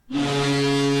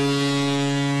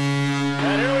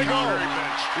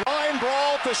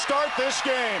to start this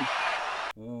game.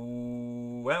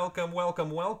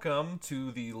 Welcome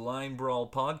to the Line Brawl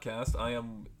podcast. I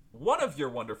am one of your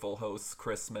wonderful hosts,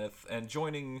 Chris Smith, and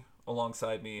joining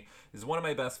alongside me is one of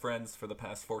my best friends for the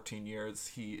past 14 years.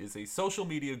 He is a social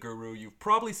media guru. You've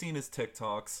probably seen his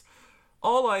TikToks.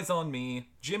 All eyes on me,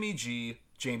 Jimmy G,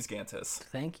 James Gantis.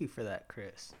 Thank you for that,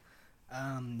 Chris.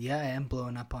 Yeah, I am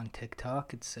blowing up on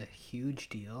TikTok. It's a huge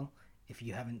deal. If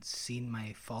you haven't seen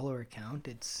my follower count,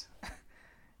 it's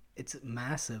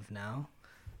massive now.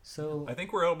 So I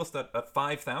think we're almost at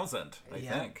 5,000, I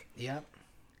think. Yep.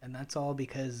 And that's all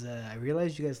because I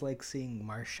realized you guys like seeing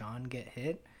Marchand get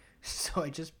hit. So I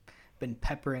just been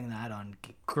peppering that on,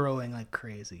 growing like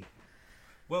crazy.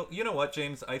 Well, you know what,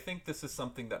 James? I think this is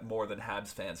something that more than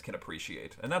Habs fans can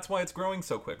appreciate. And that's why it's growing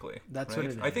so quickly. That's right? what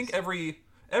it is. I think every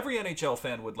NHL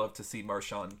fan would love to see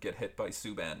Marchand get hit by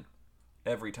Subban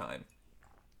every time.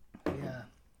 Yeah.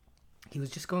 He was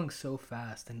just going so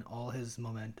fast, and all his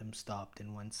momentum stopped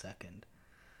in 1 second.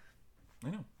 I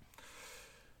know.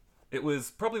 It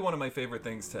was probably one of my favorite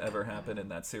things to ever happen in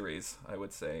that series, I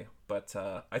would say. But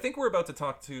I think we're about to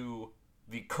talk to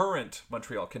the current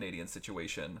Montreal Canadiens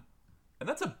situation. And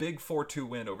that's a big 4-2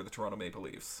 win over the Toronto Maple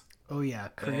Leafs. Oh, yeah.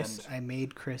 Chris, I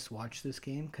made Chris watch this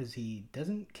game because he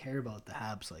doesn't care about the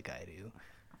Habs like I do.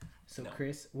 So, no.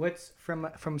 Chris, what's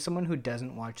from someone who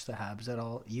doesn't watch the Habs at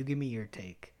all, you give me your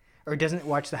take. Or doesn't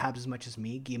watch the Habs as much as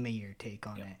me, give me your take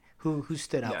on it. Who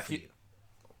stood out for you?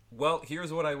 Well,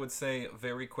 here's what I would say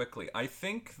very quickly. I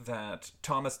think that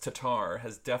Thomas Tatar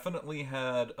has definitely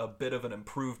had a bit of an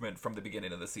improvement from the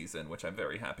beginning of the season, which I'm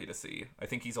very happy to see. I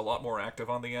think he's a lot more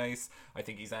active on the ice. I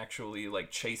think he's actually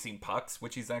chasing pucks,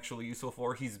 which he's actually useful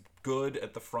for. He's good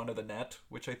at the front of the net,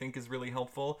 which I think is really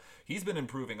helpful. He's been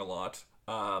improving a lot.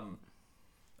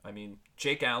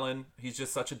 Jake Allen, he's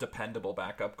just such a dependable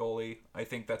backup goalie. I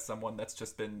think that's someone that's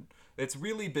it's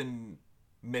really been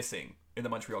missing in the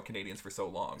Montreal Canadiens for so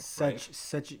long.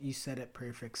 You said it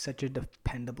perfect. Such a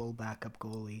dependable backup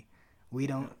goalie. We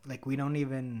don't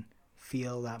even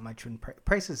feel that much when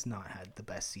Price has not had the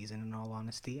best season, in all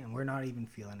honesty, and we're not even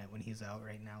feeling it when he's out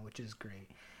right now, which is great.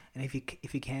 And if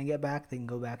he can get back, they can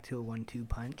go back to a 1-2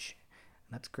 punch.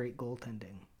 And that's great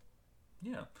goaltending.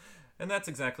 Yeah. And that's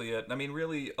exactly it. I mean,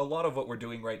 really, a lot of what we're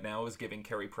doing right now is giving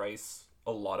Carey Price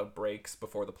a lot of breaks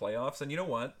before the playoffs. And you know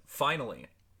what? Finally,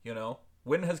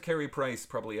 when has Carey Price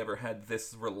probably ever had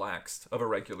this relaxed of a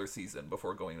regular season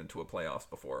before going into a playoffs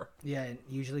before? Yeah,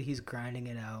 usually he's grinding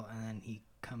it out and then he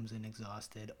comes in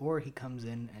exhausted. Or he comes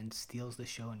in and steals the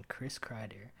show, and Chris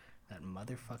Kreider, that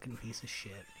motherfucking piece of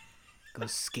shit,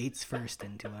 goes skates first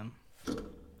into him.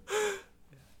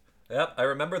 Yep, I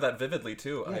remember that vividly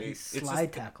too. Yeah, he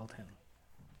slide tackled him.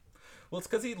 Well, it's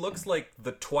because he looks like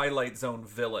the Twilight Zone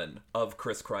villain of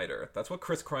Chris Kreider. That's what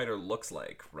Chris Kreider looks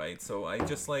like, right? So I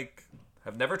just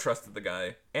have never trusted the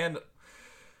guy, and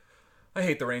I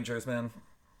hate the Rangers, man.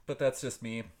 But that's just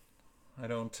me. I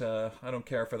don't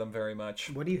care for them very much.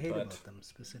 What do you hate about them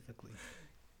specifically?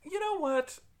 You know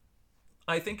what?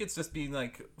 I think it's just being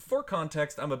for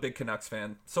context, I'm a big Canucks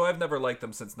fan, so I've never liked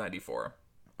them since '94.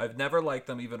 I've never liked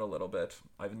them even a little bit.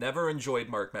 I've never enjoyed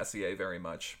Mark Messier very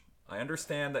much. I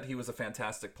understand that he was a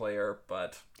fantastic player,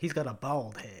 but... He's got a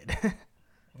bald head.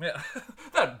 Yeah,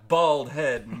 that bald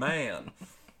head, man.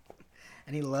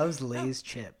 And he loves Lay's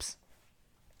chips.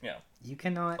 Yeah. You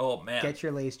cannot get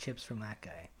your Lay's chips from that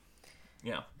guy.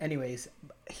 Yeah. Anyways,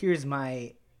 here's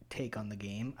my take on the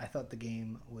game. I thought the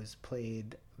game was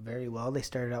played very well. They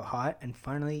started out hot, and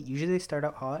finally, usually they start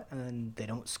out hot, and then they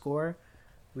don't score.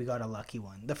 We got a lucky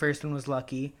one. The first one was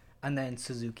lucky, and then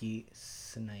Suzuki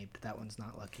sniped. That one's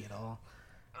not lucky at all.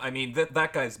 I mean,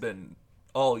 that guy's been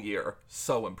all year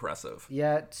so impressive.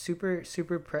 Yeah, super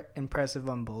impressive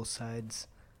on both sides.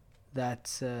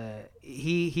 That's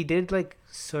he did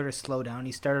sort of slow down.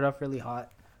 He started off really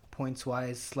hot, points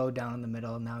wise, slowed down in the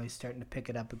middle. Now he's starting to pick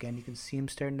it up again. You can see him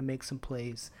starting to make some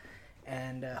plays,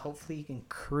 and hopefully he can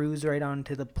cruise right on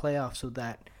to the playoffs with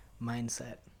that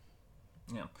mindset.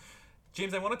 Yeah.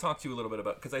 James, I want to talk to you a little bit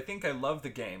about, because I think I love the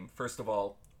game. First of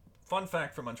all, fun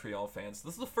fact for Montreal fans,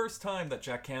 this is the first time that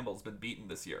Jack Campbell's been beaten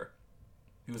this year.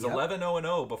 He was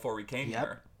 11-0-0 before we came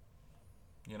here.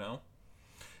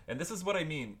 And this is what I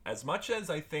mean. As much as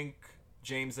I think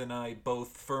James and I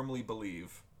both firmly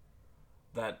believe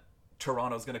that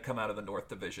Toronto's going to come out of the North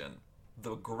Division,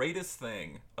 the greatest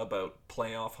thing about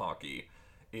playoff hockey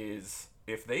is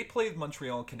if they play the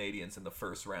Montreal Canadiens in the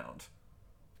first round,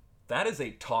 that is a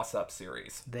toss-up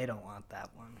series. They don't want that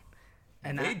one.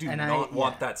 And they do not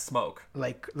want that smoke.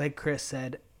 Like Chris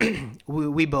said,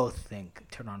 we both think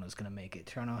Toronto's going to make it.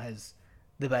 Toronto has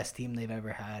the best team they've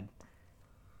ever had.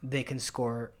 They can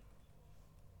score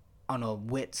on a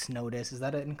wit's notice. Is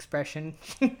that an expression?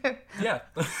 Yeah.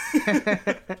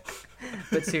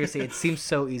 But seriously, it seems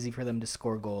so easy for them to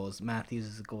score goals. Matthews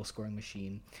is a goal scoring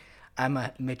machine. I'm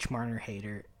a Mitch Marner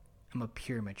hater. I'm a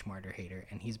pure Mitch Marner hater,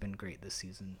 and he's been great this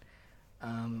season.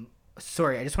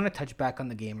 Sorry, I just want to touch back on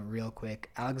the game real quick.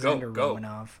 Alexander Go.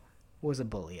 Romanov was a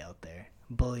bully out there.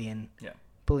 Bullying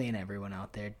everyone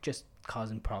out there, just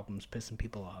causing problems, pissing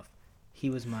people off. He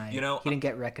was my... he didn't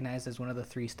get recognized as one of the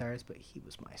 3 stars, but he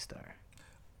was my star.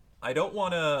 I don't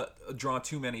want to draw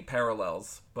too many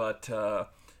parallels, but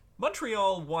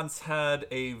Montreal once had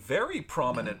a very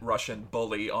prominent Russian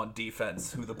bully on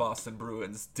defense who the Boston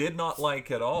Bruins did not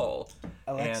like at all.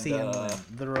 Alexei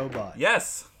Emelin, the robot.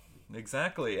 Yes,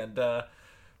 exactly. And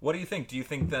what do you think? Do you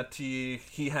think that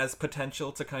he has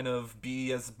potential to kind of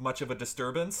be as much of a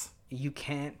disturbance? You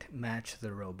can't match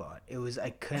the robot. It was... I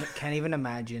can't even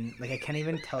imagine... Like, I can't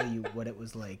even tell you what it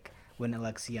was like when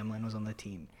Alexei Emelin was on the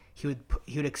team. He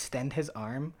would extend his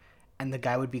arm, and the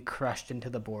guy would be crushed into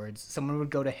the boards. Someone would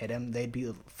go to hit him. They'd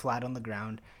be flat on the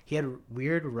ground. He had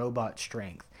weird robot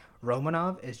strength.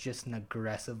 Romanov is just an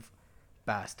aggressive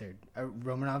bastard.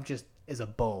 Romanov just is a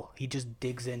bull. He just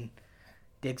digs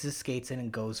his skates in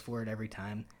and goes for it every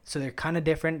time. So they're kind of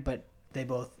different, but they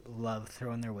both love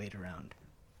throwing their weight around.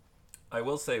 I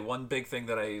will say one big thing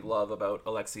that I love about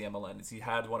Alexei Emelin is he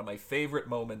had one of my favorite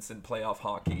moments in playoff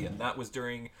hockey, and that was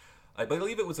during... I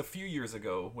believe it was a few years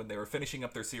ago when they were finishing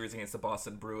up their series against the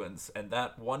Boston Bruins, and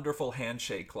that wonderful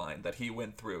handshake line that he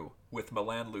went through with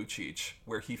Milan Lucic,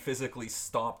 where he physically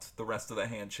stopped the rest of the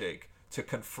handshake to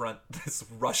confront this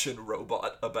Russian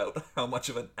robot about how much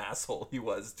of an asshole he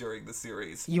was during the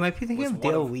series. You might be thinking of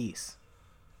Dale Weiss.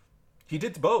 He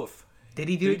did both. Did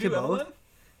he do it to both? Emelin?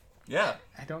 Yeah.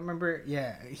 I don't remember.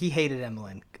 Yeah, he hated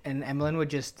Emelin. And Emelin would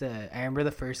just... I remember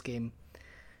the first game...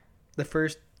 The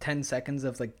first 10 seconds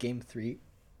of like game 3,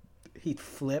 he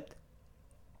flipped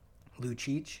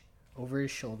Lucic over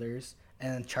his shoulders,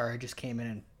 and then Chara just came in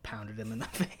and pounded him in the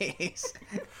face.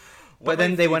 But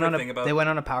then they went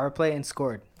on a power play and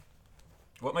scored.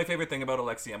 What my favorite thing about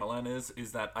Alexei Emelin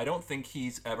is that I don't think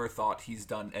he's ever thought he's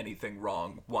done anything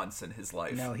wrong once in his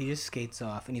life. No, he just skates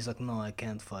off and he's like, "No, I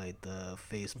can't fight.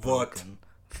 Face broken.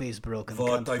 Face broken.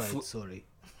 What? Can't fight. Sorry."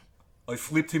 I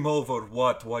flipped him over.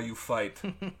 What? Why you fight?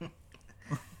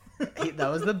 That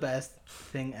was the best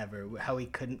thing ever, how he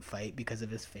couldn't fight because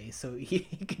of his face. So he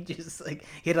could just, like,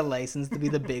 he had a license to be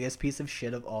the biggest piece of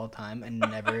shit of all time and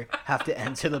never have to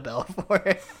answer the bell for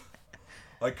it.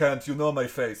 I can't. You know my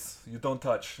face. You don't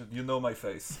touch. You know my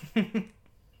face.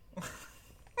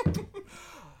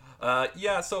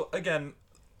 Yeah, so again,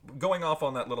 going off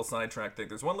on that little sidetrack thing,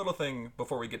 there's one little thing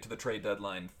before we get to the trade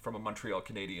deadline from a Montreal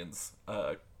Canadiens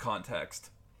context.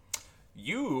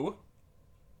 You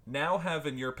now have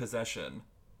in your possession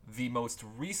the most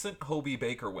recent Hobey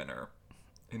Baker winner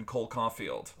in Cole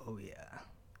Caulfield. Oh yeah,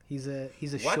 he's a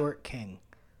short king.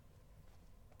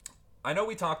 I know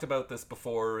we talked about this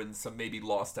before in some maybe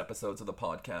lost episodes of the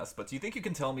podcast, but do you think you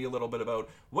can tell me a little bit about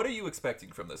what are you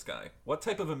expecting from this guy? What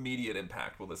type of immediate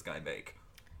impact will this guy make?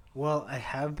 Well, I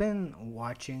have been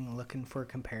looking for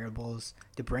comparables.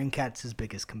 DeBrincat's his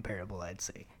biggest comparable, I'd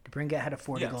say. DeBrincat had a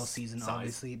 40-goal season,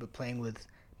 obviously, but playing with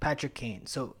Patrick Kane.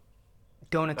 So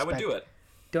don't expect that would do it.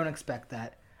 Don't expect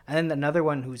that. And then another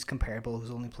one who's comparable,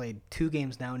 who's only played 2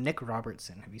 games now, Nick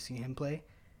Robertson. Have you seen him play?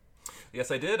 Yes,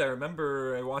 I did. I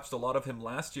remember I watched a lot of him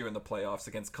last year in the playoffs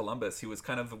against Columbus. He was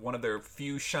kind of one of their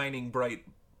few shining bright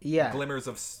glimmers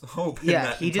of hope in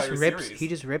that entire series. He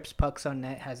just rips pucks on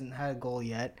net, hasn't had a goal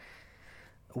yet.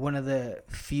 One of the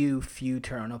few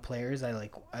Toronto players I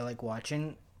like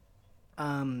watching.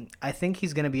 I think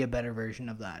he's going to be a better version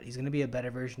of that. He's going to be a better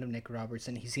version of Nick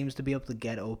Robertson. He seems to be able to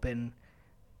get open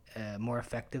more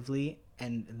effectively,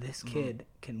 and this kid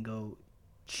can go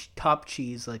top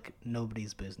cheese like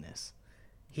nobody's business.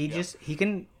 He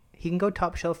can go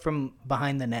top shelf from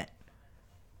behind the net.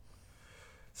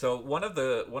 So one of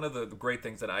the great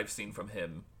things that I've seen from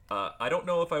him, I don't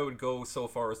know if I would go so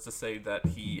far as to say that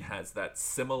he has that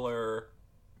similar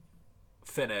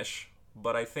finish,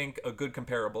 but I think a good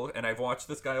comparable, and I've watched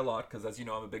this guy a lot because, as you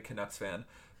know, I'm a big Canucks fan.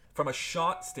 From a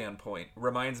shot standpoint,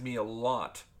 reminds me a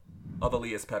lot of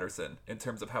Elias Pettersson in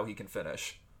terms of how he can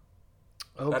finish.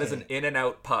 Okay. That is an in and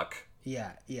out puck.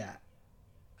 Yeah.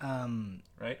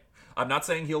 Right? I'm not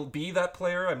saying he'll be that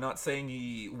player. I'm not saying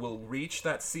he will reach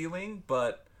that ceiling,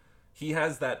 but he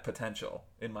has that potential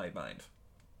in my mind.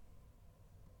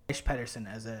 Elias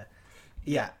Pettersson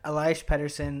Elias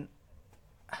Pettersson,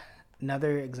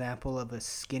 another example of a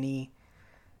skinny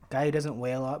guy who doesn't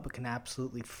weigh a lot but can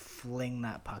absolutely fling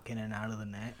that puck in and out of the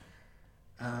net.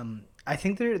 I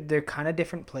think they're kind of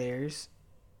different players.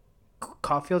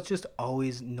 Caulfield's just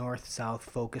always north-south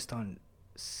focused on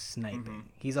sniping. Mm-hmm.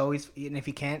 He's always, and if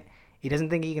he doesn't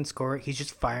think he can score, he's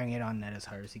just firing it on net as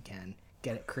hard as he can,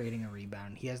 creating a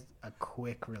rebound. He has a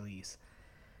quick release.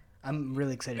 I'm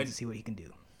really excited to see what he can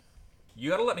do. You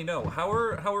gotta let me know, how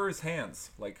are his hands?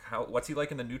 Like, what's he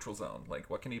like in the neutral zone? Like,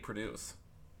 what can he produce?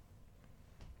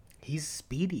 He's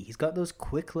speedy. He's got those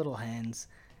quick little hands,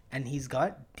 and he's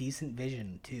got decent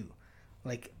vision too.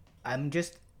 Like, I'm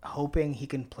just hoping he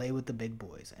can play with the big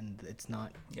boys, and it's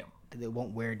not. Yeah. It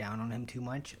won't wear down on him too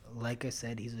much. Like I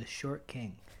said, he's a short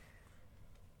king.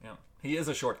 Yeah, he is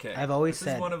a short king. I've always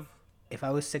said, if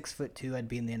I was 6'2", I'd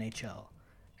be in the NHL,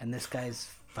 and this guy's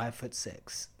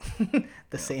 5'6",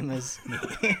 the same as me,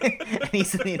 and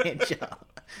he's in the NHL.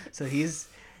 So he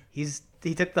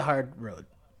took the hard road.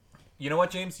 You know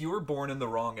what, James? You were born in the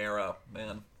wrong era,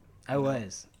 man. I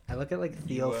was. I look at like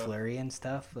Theo Fleury and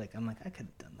stuff. Like, I'm like, I could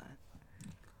have done that.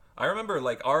 I remember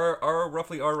like our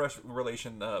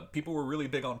relation. People were really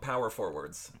big on power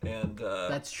forwards, and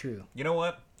that's true. You know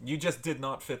what? You just did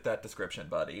not fit that description,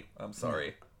 buddy. I'm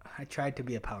sorry. I tried to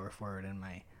be a power forward in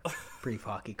my brief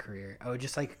hockey career. I would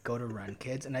just like go to run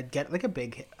kids, and I'd get like a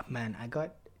big hit. Man, I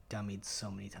got dummied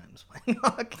so many times playing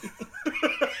hockey.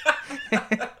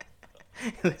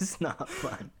 It was not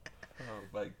fun. Oh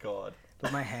my god.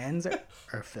 But my hands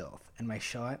are filth, and my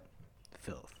shot,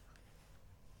 filth.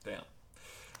 Damn.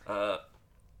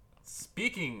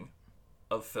 Speaking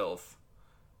of filth,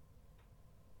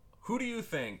 who do you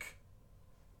think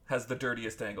has the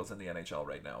dirtiest angles in the NHL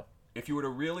right now? If you were to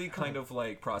really kind of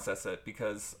like process it,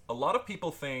 because a lot of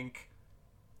people think,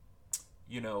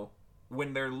 you know,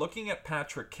 when they're looking at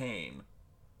Patrick Kane,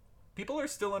 people are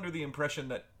still under the impression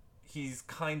that he's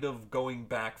kind of going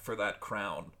back for that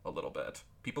crown a little bit.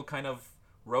 People kind of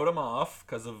wrote him off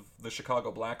because of the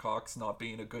Chicago Blackhawks not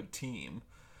being a good team.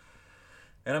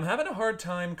 And I'm having a hard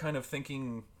time kind of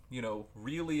thinking, you know,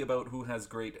 really about who has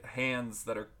great hands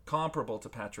that are comparable to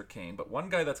Patrick Kane. But one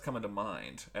guy that's coming to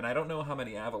mind, and I don't know how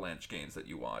many Avalanche games that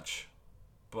you watch,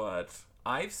 but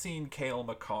I've seen Cale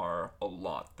Makar a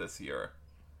lot this year.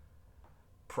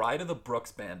 Pride of the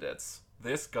Brooks Bandits.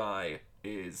 This guy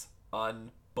is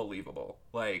unbelievable.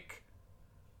 Like,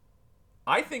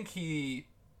 I think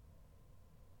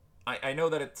I know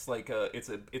that it's like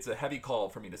it's a heavy call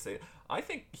for me to say. I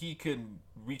think he can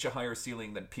reach a higher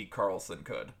ceiling than Pete Carlson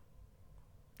could.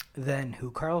 Then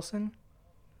who, Carlson?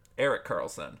 Erik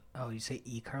Karlsson. Oh, you say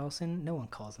E. Carlson? No one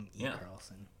calls him E. Yeah.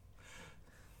 Carlson.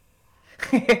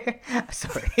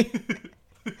 Sorry.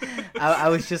 I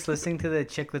was just listening to the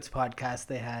Chicklets podcast.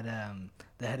 They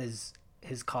had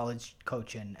his college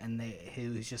coach in, and he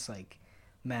was just like,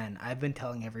 man, I've been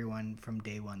telling everyone from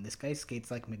day one, this guy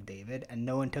skates like McDavid, and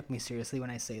no one took me seriously when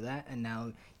I say that, and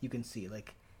now you can see,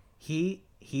 like, he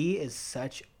is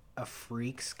such a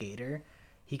freak skater.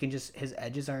 He can just, his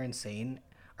edges are insane.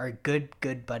 Our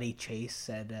good buddy Chase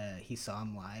said he saw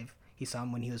him live. He saw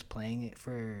him when he was playing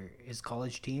for his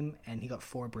college team, and he got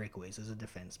 4 breakaways as a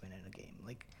defenseman in a game.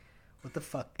 Like, what the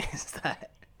fuck is that?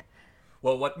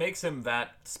 Well, what makes him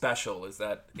that special is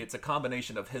that it's a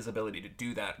combination of his ability to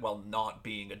do that while not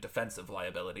being a defensive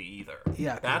liability either.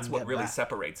 Yeah, that's what really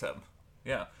separates him.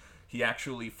 Yeah, he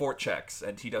actually forechecks,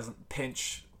 and he doesn't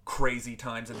pinch crazy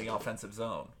times in the offensive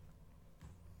zone.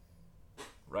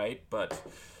 Right? But,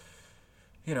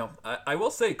 you know, I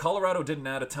will say Colorado didn't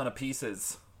add a ton of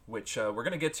pieces, which we're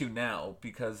going to get to now,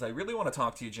 because I really want to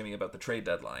talk to you, Jimmy, about the trade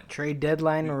deadline. Trade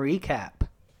deadline recap.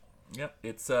 Yep,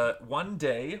 it's one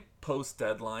day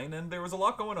post-deadline, and there was a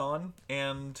lot going on,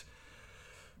 and,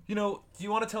 you know, do you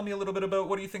want to tell me a little bit about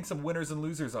what do you think some winners and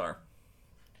losers are?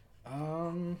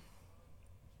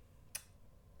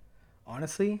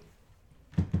 Honestly,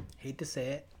 hate to say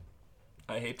it.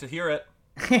 I hate to hear it.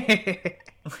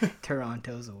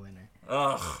 Toronto's a winner.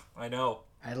 Ugh, I know.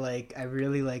 I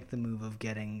really like the move of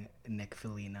getting Nick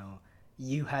Foligno.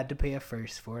 You had to pay a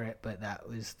first for it, but that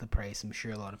was the price. I'm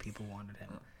sure a lot of people wanted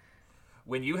him.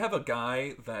 When you have a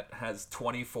guy that has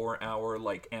 24-hour,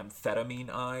 like, amphetamine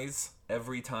eyes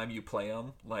every time you play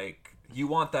him, like, you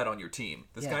want that on your team.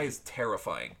 This guy is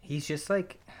terrifying. He's just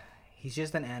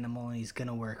an animal, and he's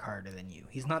gonna work harder than you.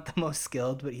 He's not the most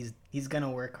skilled, but he's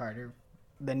gonna work harder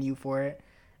than you for it,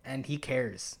 and he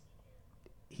cares.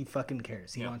 He fucking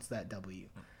cares. He wants that W.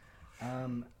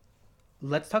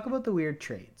 Let's talk about the weird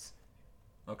trades.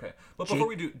 Okay, but before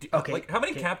we do, like, how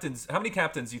many captains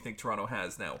do you think Toronto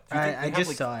has now? I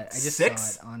just saw it. I just saw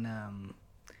it on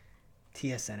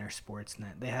TSN or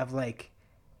Sportsnet. They have like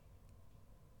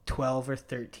 12 or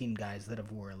 13 guys that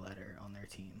have wore a letter on their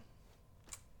team.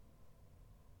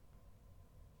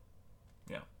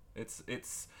 Yeah,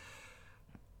 it's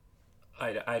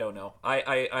I don't know.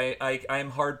 I'm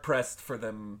hard pressed for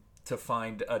them to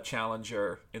find a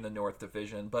challenger in the North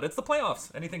Division, but it's the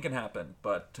playoffs. Anything can happen.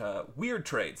 But weird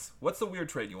trades. What's the weird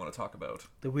trade you want to talk about?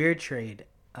 The weird trade.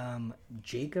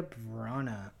 Jacob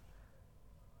Vrana.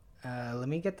 Let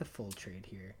me get the full trade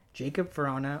here. Jacob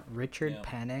Vrana, Richard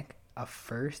Panik, a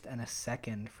first and a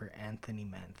second for Anthony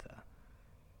Mantha.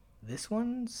 This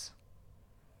one's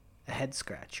a head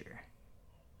scratcher.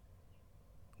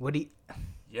 What do you...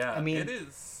 Yeah, I mean, it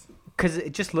is. Because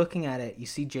just looking at it, you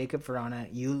see Jacob Vrana.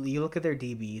 You look at their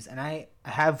DBs, and I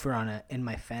have Vrana in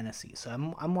my fantasy, so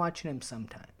I'm watching him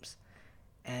sometimes,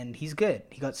 and he's good.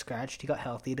 He got scratched. He got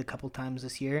healthied a couple times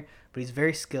this year, but he's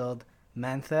very skilled.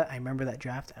 Mantha, I remember that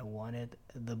draft. I wanted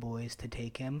the boys to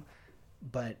take him,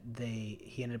 but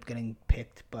he ended up getting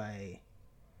picked by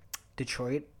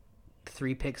Detroit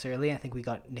 3 picks early. I think we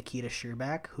got Nikita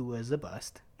Sherbak, who was a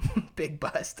bust. Big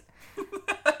bust.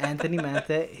 Anthony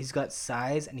Mantha, he's got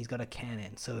size and he's got a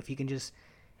cannon. So if he can just...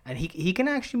 And he can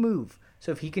actually move.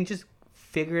 So if he can just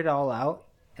figure it all out,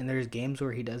 and there's games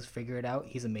where he does figure it out,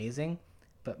 he's amazing.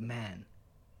 But man,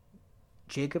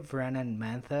 Jacob Vrana and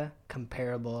Mantha,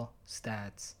 comparable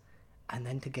stats. And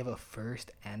then to give a first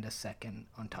and a second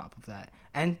on top of that.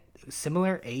 And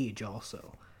similar age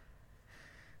also.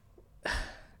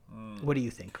 What do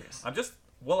you think, Chris?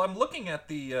 I'm looking at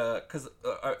the because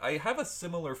I have a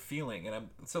similar feeling, and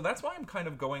so that's why I'm kind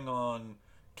of going on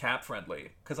cap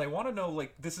friendly, because I want to know,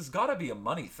 like, this has got to be a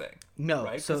money thing. No,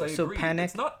 right? So agree, Panik,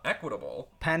 it's not equitable.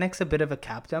 Panik's a bit of a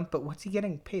cap dump, but what's he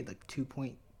getting paid? Like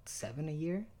 2.7 a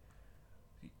year?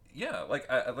 Yeah, like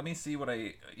let me see what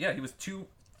he was two.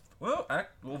 Well,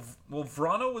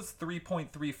 Vrana was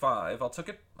 3.35. I'll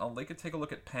take a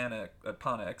look at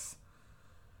Panik's.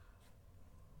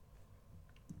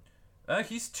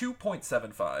 He's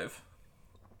 2.75.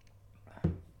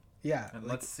 Yeah. And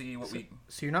let's see what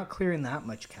So you're not clearing that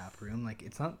much cap room. Like,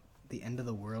 it's not the end of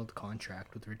the world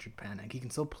contract with Richard Panik. He can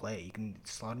still play. You can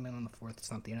slot him in on the fourth. It's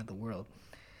not the end of the world.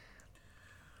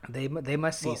 They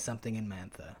must see something in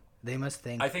Mantha. They must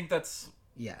think... I think that's...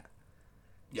 Yeah.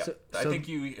 Yeah, I think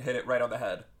you hit it right on the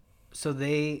head. So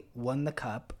they won the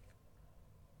cup.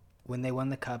 When they won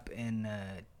the cup in,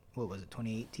 what was it,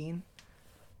 2018?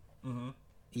 Mm-hmm.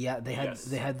 Yeah, they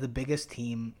had the biggest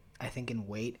team, I think, in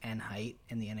weight and height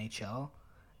in the NHL.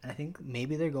 And I think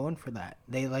maybe they're going for that.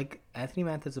 They like... Anthony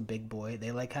Mantha's a big boy.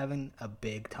 They like having a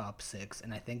big top six.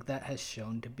 And I think that has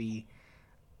shown to be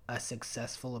a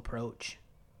successful approach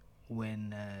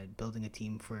when building a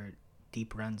team for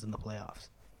deep runs in the playoffs.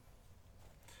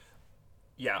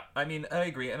 Yeah, I mean, I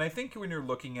agree. And I think when you're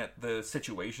looking at the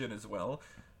situation as well,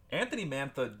 Anthony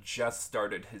Mantha just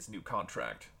started his new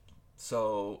contract.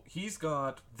 So he's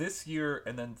got this year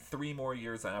and then 3 more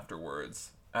years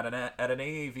afterwards at an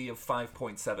AAV of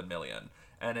 $5.7 million.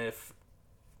 And if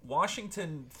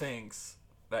Washington thinks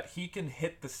that he can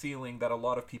hit the ceiling that a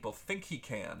lot of people think he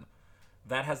can,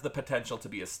 that has the potential to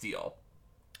be a steal.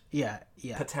 Yeah.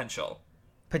 Potential,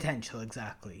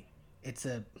 exactly. It's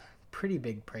a pretty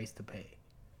big price to pay.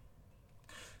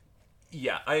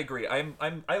 Yeah, I agree.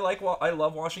 I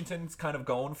love Washington's kind of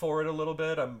going for it a little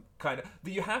bit.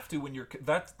 You have to when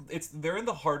they're in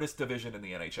the hardest division in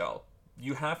the NHL.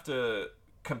 You have to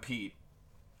compete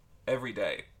every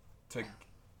day to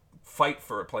fight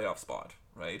for a playoff spot,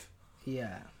 right?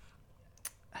 Yeah.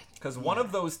 Because one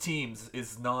of those teams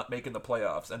is not making the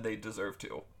playoffs, and they deserve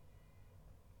to.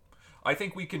 I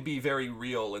think we can be very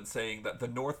real in saying that the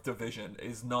North Division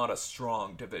is not a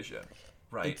strong division.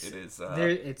 Right, it is.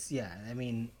 I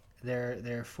mean, there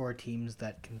are 4 teams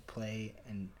that can play,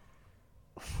 and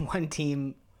one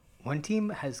team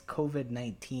has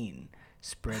COVID-19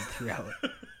 spread throughout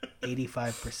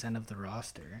 85% of the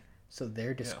roster, so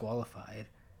they're disqualified.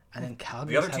 And then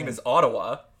Calgary. The other team is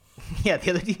Ottawa. Yeah, the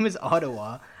other team is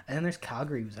Ottawa, and then there's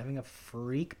Calgary, who's having a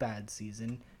freak bad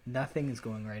season. Nothing is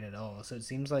going right at all. So it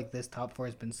seems like this top 4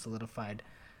 has been solidified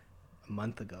a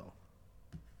month ago.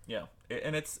 Yeah,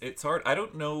 and it's hard. I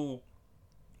don't know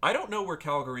where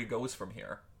Calgary goes from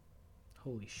here.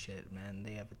 Holy shit, man.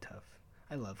 They have it tough.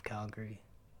 I love Calgary.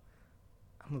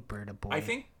 I'm a Berta boy. I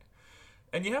think,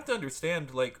 and you have to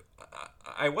understand, like,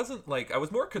 I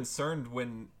was more concerned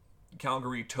when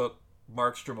Calgary took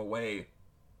Markstrom away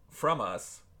from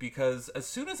us, because as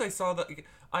soon as I saw that,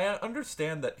 I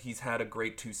understand that he's had a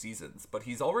great 2 seasons, but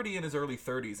he's already in his early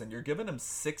 30s, and you're giving him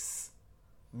 $6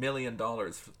 million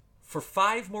for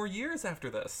 5 more years after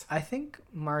this. I think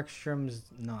Markstrom's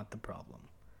not the problem.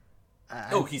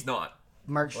 He's not.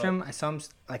 Markstrom, but I saw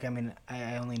him,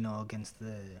 I only know against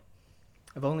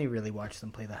I've only really watched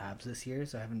them play the Habs this year,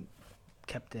 so I haven't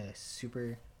kept a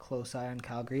super close eye on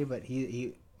Calgary, but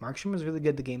Markstrom was really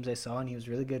good the games I saw, and he was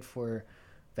really good for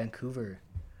Vancouver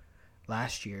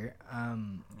last year. Yeah.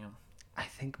 I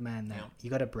think, man, that you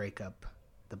got to break up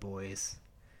the boys.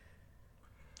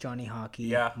 Johnny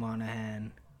Hockey,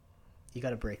 Monahan. You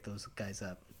got to break those guys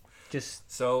up.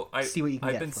 Just see what you can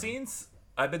get.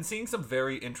 I've been seeing some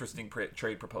very interesting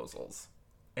trade proposals.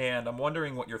 And I'm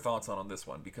wondering what your thoughts on this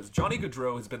one, because Johnny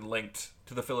Gaudreau has been linked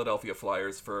to the Philadelphia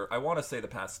Flyers for, I want to say, the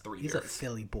past 3 years. He's a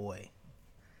Philly boy.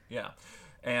 Yeah.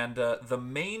 And the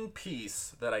main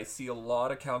piece that I see a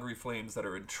lot of Calgary Flames that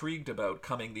are intrigued about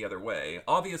coming the other way,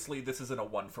 obviously this isn't a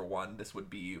one-for-one, this would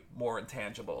be more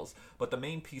intangibles, but the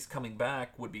main piece coming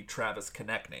back would be Travis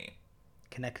Konechny.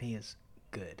 Konechny is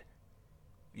good.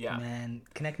 Yeah. Man,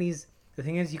 Konechny's... The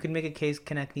thing is, you can make a case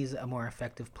Konechny's a more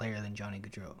effective player than Johnny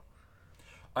Gaudreau.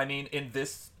 I mean, in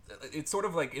this, it's sort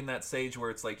of like in that stage where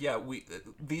it's like,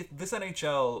 this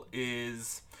NHL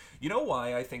is, you know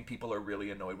why I think people are really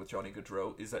annoyed with Johnny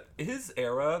Gaudreau is that his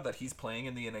era that he's playing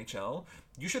in the NHL,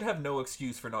 you should have no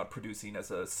excuse for not producing as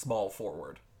a small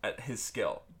forward at his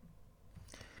skill.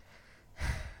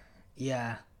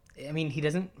 Yeah, I mean, he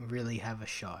doesn't really have a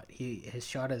shot. His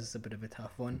shot is a bit of a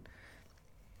tough one.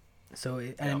 So,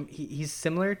 he's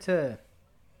similar to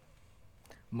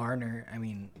Marner. I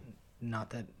mean,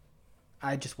 not that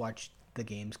I just watch the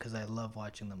games because I love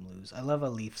watching them lose. I love a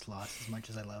Leafs loss as much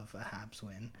as I love a Habs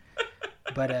win.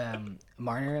 But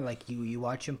Marner, like you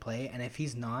watch him play, and if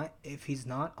he's not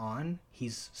on,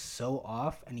 he's so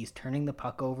off, and he's turning the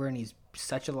puck over, and he's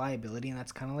such a liability. And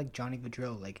that's kind of like Johnny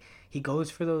Gaudreau. Like he goes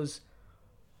for those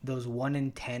 1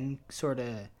 in 10 sort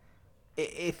of.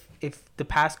 If the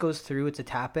pass goes through, it's a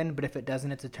tap in, but if it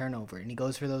doesn't, it's a turnover. And he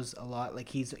goes for those a lot. Like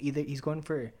he's going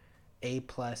for A+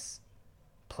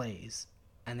 plays,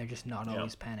 and they're just not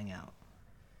always panning out.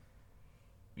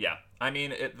 Yeah, I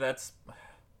mean that's,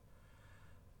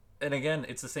 and again,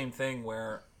 it's the same thing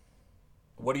where,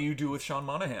 what do you do with Sean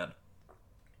Monahan?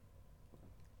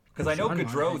 Because I know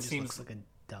Gaudreau seems looks like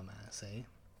a dumbass, eh?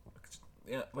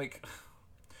 Yeah, like,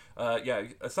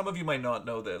 some of you might not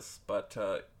know this, but.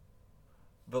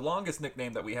 The longest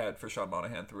nickname that we had for Sean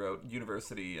Monahan throughout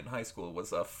university and high school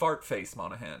was Fart Face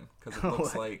Monahan, because it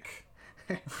looks like...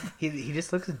 he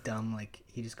just looks dumb, like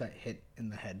he just got hit in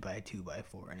the head by a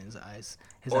 2x4 in his eyes.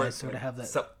 His eyes sort of have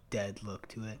that dead look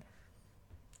to it.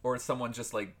 Or someone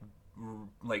just like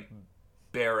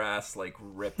bare ass like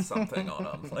ripped something on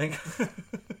him. Like...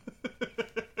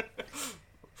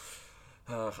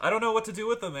 I don't know what to do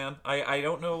with him, man. I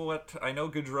don't know what... I know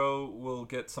Gaudreau will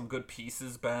get some good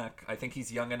pieces back. I think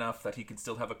he's young enough that he can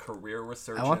still have a career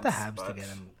resurgence. I want the Habs to get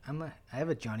him. I have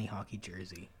a Johnny Hockey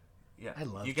jersey. Yeah, I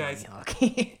love Johnny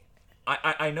Hockey.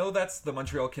 I know that's the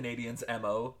Montreal Canadiens'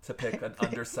 MO to pick an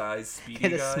undersized, speedy guy.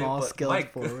 Get a small, skilled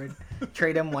forward.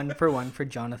 Trade him 1-for-1 for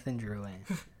Jonathan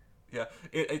Drouin. Yeah,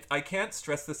 I can't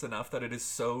stress this enough that it is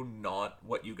so not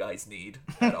what you guys need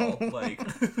at all. Like...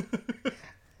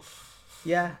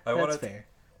 Yeah, that's fair.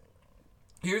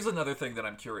 Here's another thing that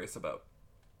I'm curious about.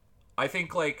 I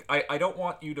think, like, I don't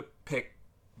want you to pick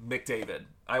McDavid.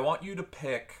 I want you to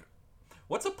pick...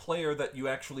 What's a player that you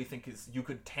actually think you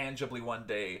could tangibly one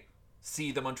day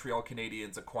see the Montreal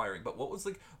Canadiens acquiring? But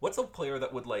what's a player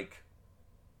that would, like,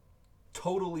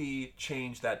 totally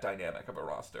change that dynamic of a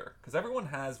roster? Because everyone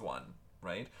has one,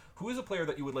 right? Who is a player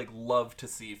that you would, like, love to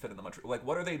see fit in the Montreal... Like,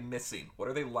 what are they missing? What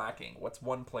are they lacking? What's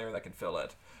one player that can fill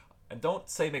it? And don't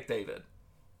say McDavid.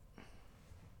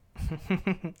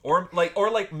 or like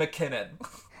McKinnon.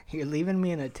 You're leaving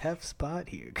me in a tough spot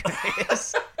here,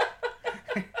 guys.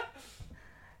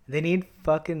 They need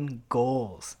fucking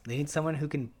goals. They need someone who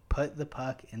can put the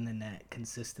puck in the net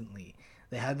consistently.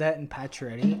 They had that in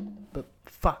Pacioretty, but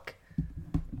fuck.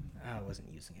 I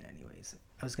wasn't using it anyways.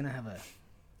 I was gonna have a...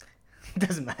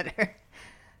 Doesn't matter.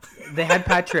 They had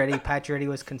Pacioretty. Pacioretty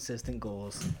was consistent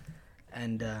goals.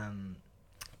 And,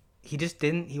 he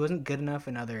wasn't good enough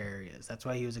in other areas. That's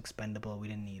why he was expendable. We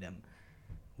didn't need him.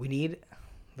 We need,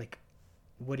 like,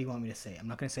 what do you want me to say? I'm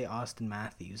not going to say Austin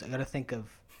Matthews. I got to think of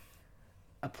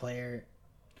a player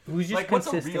who's just like,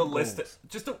 consistent. What's a realistic,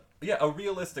 goals. A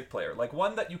realistic player, like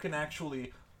one that you can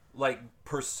actually, like,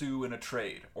 pursue in a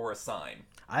trade or a sign.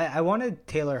 I wanted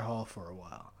Taylor Hall for a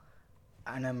while,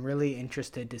 and I'm really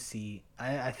interested to see.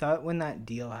 I thought when that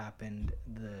deal happened,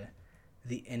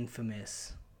 the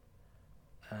infamous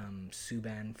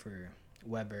Subban for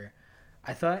Weber,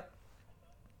 I thought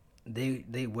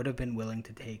they would have been willing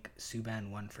to take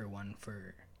Subban 1-for-1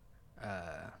 for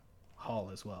Hall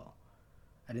as well.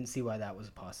 I didn't see why that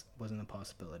wasn't a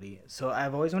possibility. So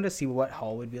I've always wanted to see what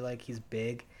Hall would be like. He's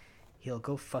big. He'll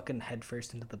go fucking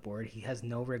headfirst into the board. He has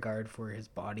no regard for his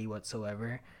body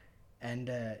whatsoever.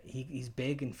 and he's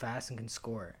big and fast and can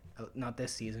score. Not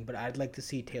this season, but I'd like to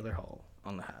see Taylor Hall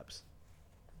on the Habs.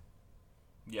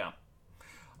 Yeah.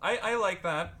 I like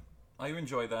that. I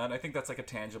enjoy that. I think that's like a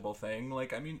tangible thing.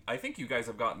 Like, I mean, I think you guys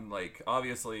have gotten, like,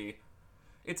 obviously,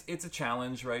 it's a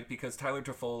challenge, right? Because Tyler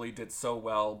Toffoli did so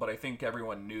well, but I think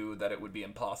everyone knew that it would be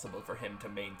impossible for him to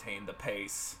maintain the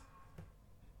pace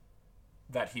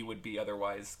that he would be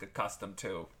otherwise accustomed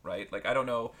to, right? Like, I don't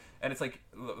know. And it's like,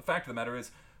 the fact of the matter is,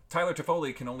 Tyler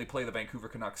Toffoli can only play the Vancouver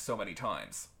Canucks so many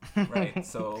times, right?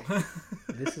 So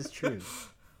This is true.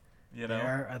 You know, there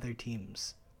are other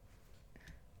teams.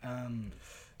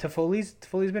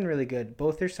 Toffoli's been really good.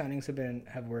 Both their signings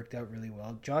have worked out really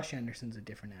well. Josh Anderson's a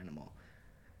different animal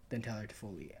than Tyler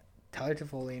Toffoli. Tyler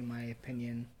Toffoli, in my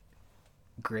opinion,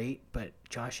 great, but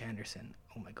Josh Anderson,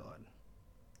 oh my god.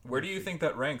 Where do you think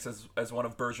that ranks as one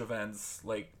of Bergevin's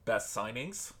like best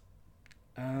signings?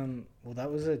 Well,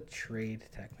 that was a trade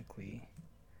technically.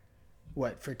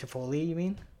 What, for Toffoli, you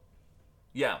mean?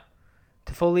 Yeah.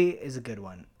 Toffoli is a good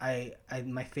one.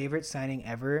 My favorite signing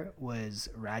ever was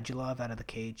Radulov out of the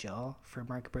KHL for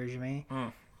Marc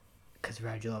Bergevin. Because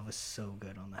Radulov was so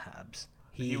good on the Habs.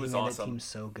 He was made awesome. The team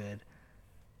so good.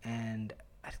 And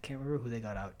I can't remember who they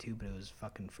got out to, but it was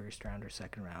fucking first round or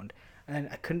second round. And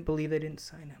I couldn't believe they didn't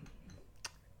sign him.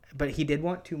 But he did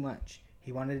want too much.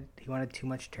 He wanted too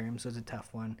much term, so it was a tough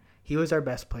one. He was our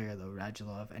best player, though,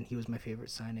 Radulov, and he was my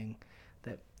favorite signing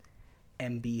that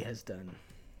MB has done.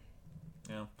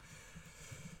 Yeah.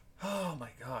 Oh my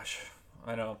gosh.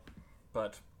 I know.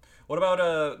 But what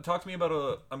about talk to me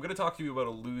about I'm going to talk to you about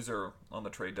a loser on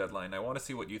the trade deadline. I want to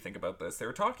see what you think about this. They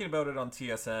were talking about it on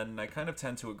TSN, and I kind of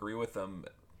tend to agree with them,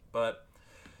 but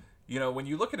you know, when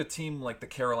you look at a team like the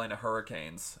Carolina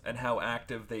Hurricanes and how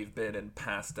active they've been in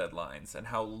past deadlines and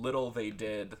how little they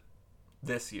did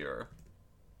this year,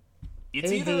 it's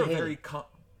very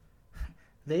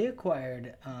They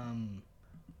acquired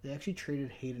they actually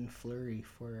traded Hayden Fleury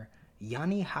for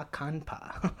Jani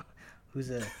Hakanpää,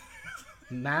 who's a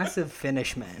massive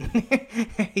Finnish man.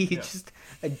 He's just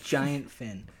a giant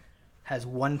Finn. Has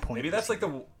 1 point. Maybe that's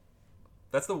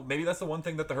maybe that's the one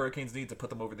thing that the Hurricanes need to put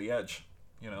them over the edge.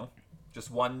 You know, just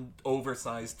one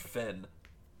oversized Finn.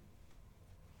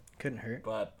 Couldn't hurt.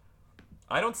 But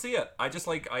I don't see it. I just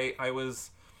like I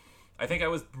think I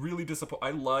was really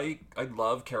disappointed. I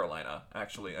love Carolina,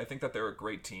 actually. I think that they're a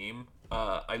great team.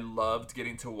 I loved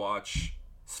getting to watch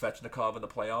Svechnikov in the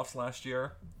playoffs last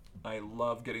year. I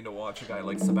love getting to watch a guy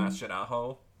like Sebastian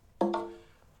Aho.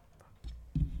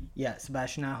 Yeah,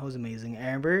 Sebastian Aho is amazing. I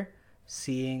remember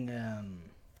seeing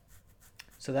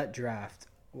so that draft,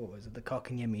 what was it? The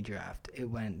Kotkaniemi draft. It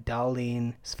went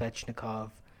Dahlin,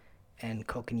 Svechnikov, and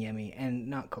Kotkaniemi, and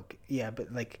not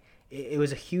but like it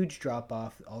was a huge drop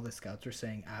off. All the scouts were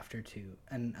saying after two,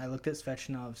 and I looked at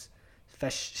Svechnikov's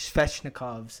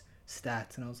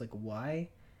stats, and I was like, why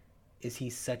is he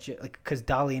such a like? Because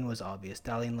Dahlin was obvious.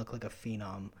 Dahlin looked like a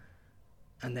phenom,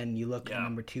 and then you look at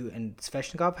number two, and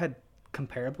Svechnikov had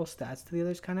comparable stats to the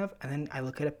others, kind of. And then I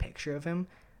look at a picture of him.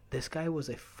 This guy was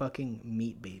a fucking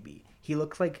meat baby. He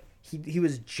looked like he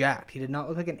was jacked. He did not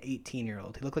look like an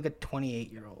 18-year-old. He looked like a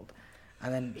 28-year-old.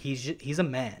 And then he's a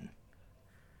man.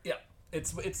 Yeah,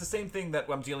 it's the same thing that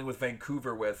I'm dealing with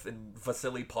Vancouver with in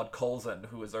Vasily Podkolzin,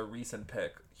 who is our recent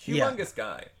pick. Humongous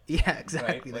guy. Yeah,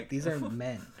 exactly. Right? Like these are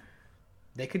men.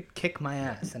 They could kick my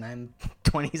ass, and I'm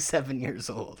 27 years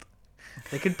old.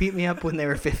 They could beat me up when they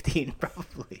were 15,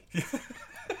 probably.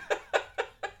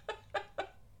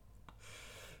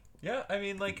 Yeah, I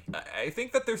mean, like, I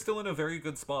think that they're still in a very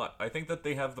good spot. I think that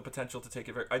they have the potential to take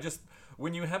it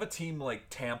when you have a team like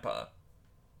Tampa,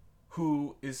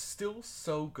 who is still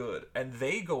so good, and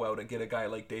they go out and get a guy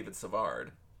like David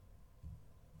Savard.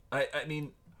 I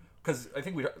mean, because I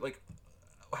think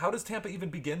how does Tampa even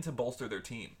begin to bolster their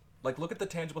team? Like, look at the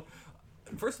tangible.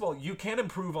 First of all, you can't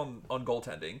improve on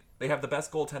goaltending. They have the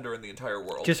best goaltender in the entire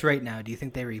world. Just right now, do you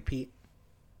think they repeat?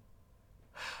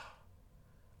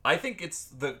 I think it's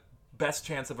the best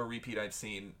chance of a repeat I've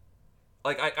seen.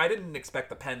 Like, I didn't expect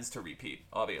the Pens to repeat,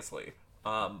 obviously.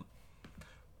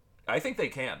 I think they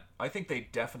can. I think they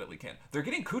definitely can. They're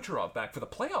getting Kucherov back for the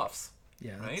playoffs.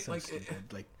 Yeah, right? That's so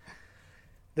stupid. Like,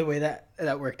 the way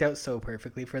that worked out so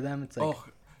perfectly for them, it's like... Oh,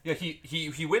 yeah,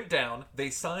 he went down. They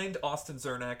signed Austin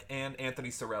Zernak and Anthony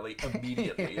Cirelli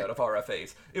immediately out of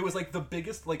RFAs. It was like the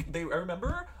biggest, like,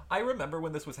 I remember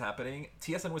when this was happening,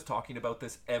 TSN was talking about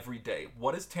this every day.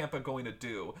 What is Tampa going to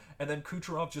do? And then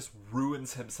Kucherov just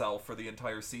ruins himself for the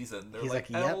entire season. They're He's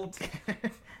like, yep.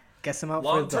 Guess I'm out for the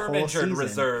whole Long-term injured season.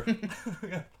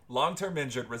 reserve. Long-term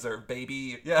injured reserve,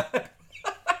 baby. Yeah.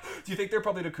 Do you think they're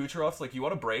probably to Kucherov's like, you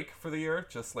want a break for the year?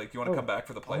 Just like you want to come back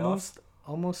for the playoffs?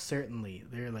 Almost certainly.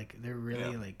 They're really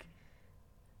Yeah. like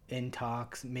in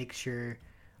talks. Make sure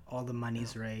all the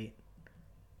money's right.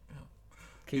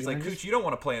 Okay, He's like, wanna Cooch, you don't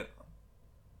want to play it.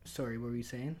 Sorry, what were you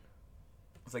saying?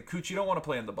 It's like, Cooch, you don't want to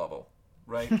play in the bubble,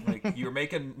 right? Like you're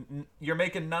making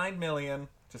 $9 million.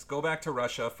 Just go back to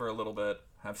Russia for a little bit,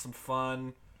 have some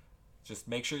fun. Just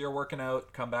make sure you're working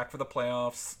out. Come back for the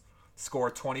playoffs. Score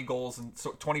 20 goals and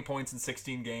 20 points in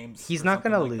 16 games. He's or not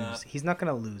gonna something like lose. that. He's not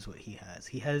gonna lose what he has.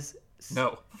 He has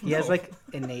No. He has like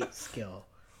innate skill.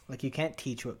 Like you can't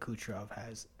teach what Kucherov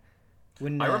has.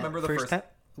 When I remember the first time.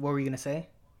 What were you gonna say?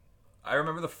 I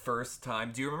remember the first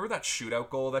time. Do you remember that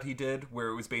shootout goal that he did, where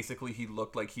it was basically he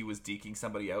looked like he was deking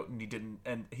somebody out, and he didn't,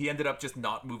 and he ended up just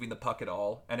not moving the puck at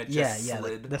all, and it just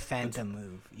slid. The phantom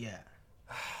move. Yeah.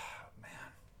 Man,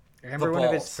 I remember one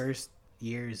of his balls. first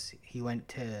years. He went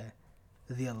to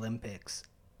the Olympics,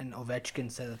 and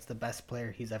Ovechkin said that's the best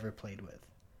player he's ever played with.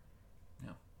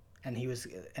 Yeah. And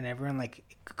and everyone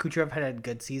like Kucherov had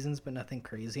good seasons, but nothing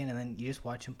crazy. And then you just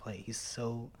watch him play. He's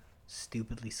so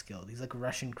stupidly skilled. He's like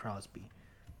Russian Crosby.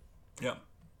 Yeah,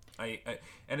 I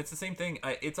and it's the same thing.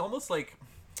 It's almost like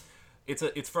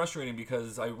it's frustrating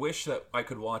because I wish that I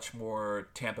could watch more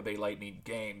Tampa Bay Lightning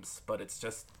games, but it's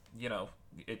just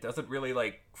it doesn't really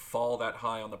like fall that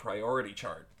high on the priority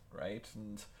chart, right?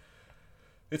 And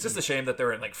it's just a shame that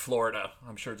they're in like Florida.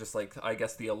 I'm sure just like I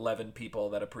guess the 11 people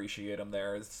that appreciate him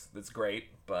there is great,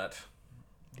 but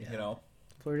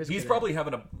Florida's he's good probably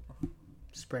having a. at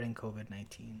spreading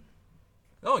COVID-19.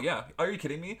 Oh yeah, are you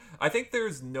kidding me? I think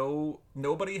there's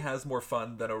nobody has more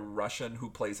fun than a Russian who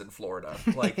plays in Florida.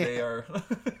 Like they're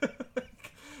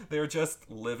just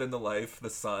living the life,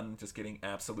 the sun, just getting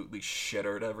absolutely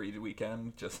shittered every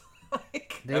weekend, just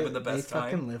like having the best They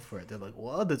fucking time. live for it. They're like,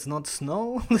 what? It's not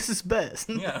snow? This is best.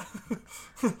 Yeah,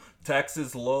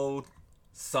 taxes low,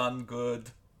 sun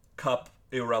good, cup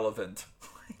irrelevant.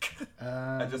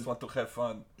 I just want to have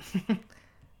fun.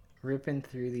 Ripping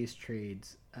through these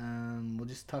trades. We'll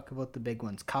just talk about the big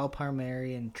ones. Kyle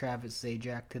Palmieri and Travis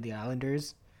Zajac to the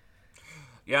Islanders.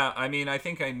 Yeah, I mean, I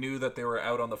think I knew that they were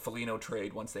out on the Foligno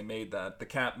trade once they made that. The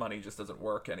cap money just doesn't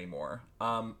work anymore.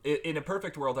 In a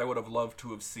perfect world, I would have loved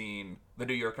to have seen the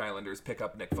New York Islanders pick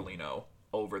up Nick Foligno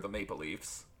over the Maple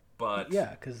Leafs. But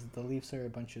Yeah, because the Leafs are a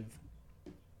bunch of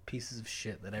pieces of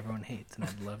shit that everyone hates, and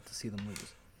I'd love to see them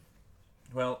lose.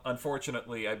 well,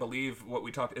 unfortunately, I believe what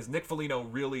we talked is Nick Foligno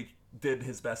really did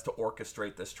his best to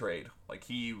orchestrate this trade. Like,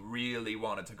 he really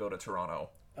wanted to go to Toronto.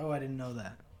 Oh, I didn't know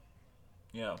that.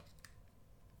 Yeah.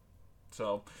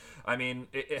 So, I mean,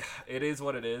 it is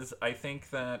what it is. I think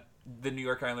that the New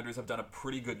York Islanders have done a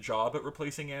pretty good job at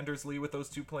replacing Anders Lee with those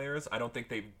two players. I don't think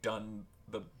they've done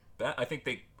the best. I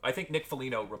think Nick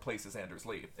Foligno replaces Anders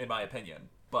Lee, in my opinion.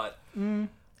 But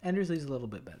Anders Lee's a little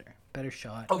bit better. Better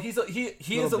shot. he is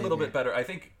a little bigger. bit better. I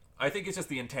think it's just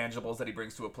the intangibles that he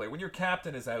brings to a player. When your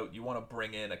captain is out, you want to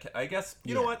bring in I guess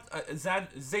you know what,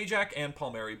 Zajac and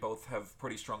Palmieri both have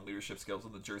pretty strong leadership skills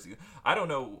in the Jersey. I don't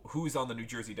know who's on the New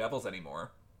Jersey Devils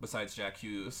anymore besides Jack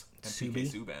Hughes and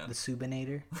PK Subban. The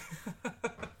Subanator.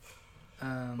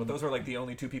 But those are like the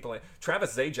only two people.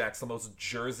 Travis Zajac's the most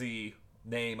Jersey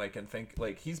name I can think.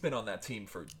 Like, he's been on that team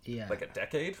for like a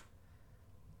decade.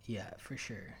 Yeah, for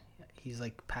sure. He's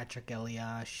like Patrick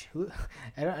Eliash. Who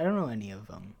I don't know any of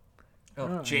them. I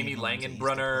don't know Jamie any of the ones that used to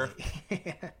Langenbrunner.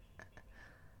 play.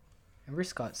 Remember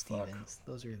Scott Stevens?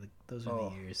 Those are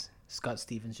the years. Scott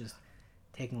Stevens just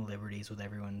taking liberties with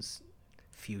everyone's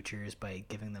futures by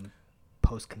giving them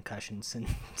post-concussion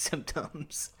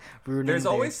symptoms, ruining There's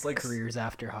their always, like, careers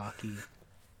after hockey.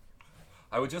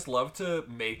 I would just love to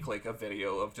make like a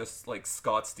video of just like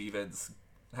Scott Stevens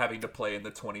having to play in the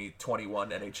 2021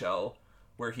 NHL,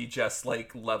 where he just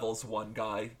like levels one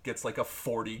guy, gets like a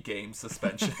 40-game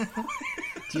suspension.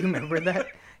 Do you remember that?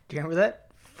 Do you remember that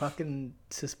fucking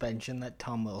suspension that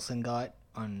Tom Wilson got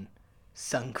on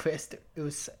Sundqvist? It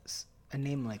was a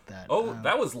name like that. Oh,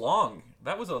 that was long.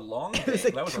 That was a long game. It was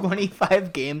like That was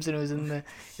 25 games, and it was in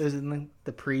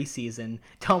the preseason.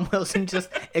 Tom Wilson just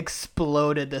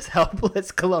exploded this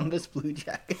helpless Columbus Blue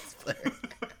Jackets player.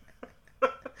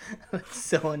 It's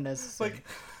so unnecessary. like,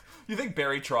 you think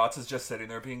Barry Trotz is just sitting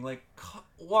there being like,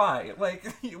 why? Like,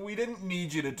 we didn't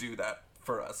need you to do that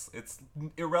for us. It's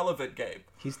irrelevant game.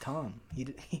 He's Tom.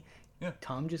 Yeah.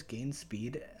 Tom just gains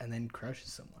speed and then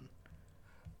crushes someone.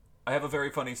 I have a very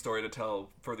funny story to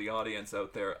tell for the audience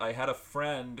out there. I had a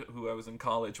friend who I was in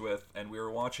college with, and we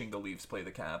were watching the Leafs play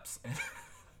the Caps. And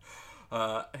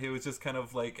He was just kind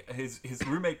of like his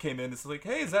roommate came in. It's like,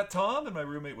 hey, is that Tom? And my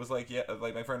roommate was like, yeah.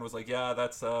 Like my friend was like, yeah,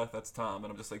 that's Tom.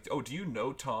 And I'm just like, oh, do you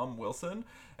know Tom Wilson?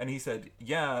 And he said,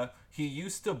 yeah, he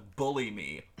used to bully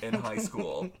me in high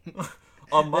school.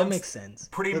 Amongst That makes sense.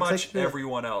 pretty Looks much like the-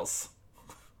 everyone else.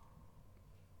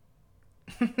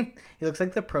 He looks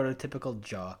like the prototypical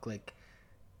jock, like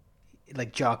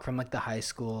jock from like the high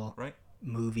school Right?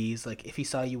 movies. Like if he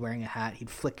saw you wearing a hat, he'd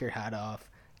flick your hat off,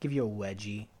 give you a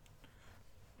wedgie,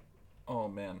 Oh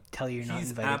man, tell you you're not he's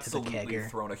invited to the absolutely kegger.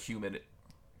 thrown a human.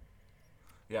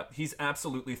 Yeah, he's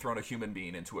absolutely thrown a human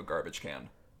being into a garbage can.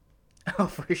 Oh,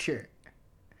 for sure.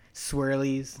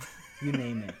 Swirlies, you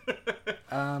name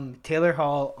it. Taylor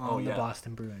Hall on the yeah.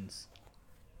 Boston Bruins.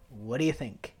 What do you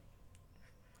think?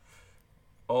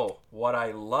 Oh, what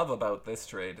I love about this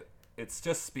trade, it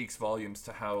just speaks volumes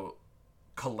to how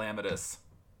calamitous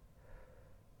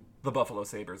the Buffalo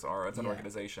Sabres are as an Yeah.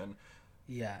 organization.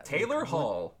 Yeah. Taylor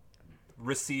Hall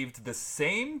received the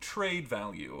same trade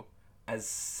value as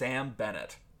Sam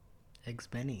Bennett. Eggs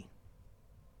Benny.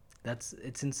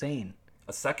 It's insane.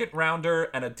 A second rounder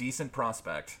and a decent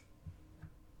prospect.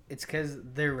 It's because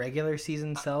their regular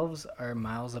season selves are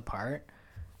miles apart,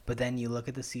 but then you look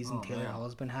at the season Taylor man.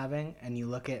 Hall's been having, and you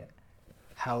look at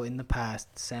how in the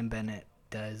past Sam Bennett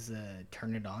does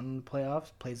turn it on in the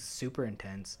playoffs, plays super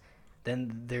intense.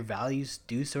 Then their values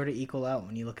do sort of equal out.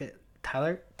 When you look at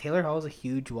Taylor Hall is a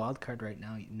huge wild card right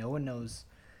now. No one knows,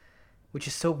 which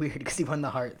is so weird because he won the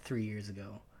Hart 3 years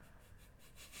ago.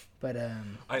 But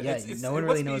no one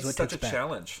really knows what to such expect. a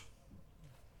challenge.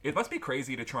 It must be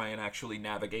crazy to try and actually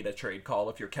navigate a trade call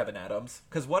if you're Kevin Adams.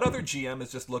 Because what other GM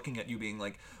is just looking at you being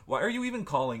like, why are you even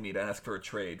calling me to ask for a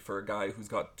trade for a guy who's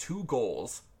got 2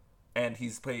 goals and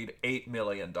he's paid $8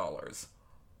 million?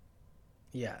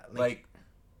 Yeah, Like,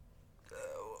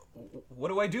 what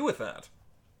do I do with that?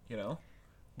 You know?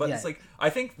 But Yeah. it's like, I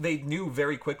think they knew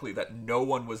very quickly that no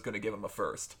one was going to give him a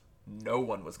first. No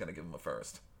one was going to give him a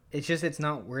first. it's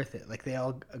not worth it. Like they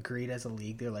all agreed as a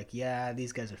league. They're like, yeah,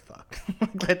 these guys are fucked.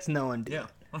 Let's no one do. Yeah.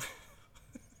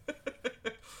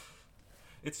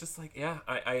 It's just like, yeah,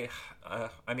 I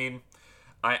mean,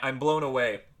 I'm blown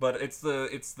away, but it's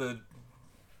the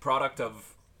product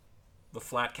of the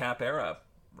flat cap era,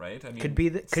 right? I mean, Could be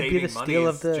the saving money steal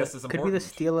is of the just as could be the important.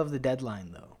 steal of the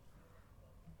deadline though.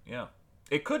 Yeah,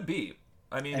 it could be.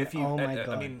 I mean, And if you, oh my I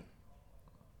God. mean,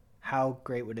 How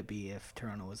great would it be if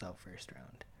Toronto was out first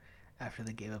round after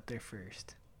they gave up their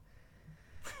first?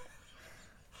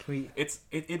 Can we?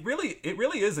 it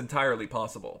really is entirely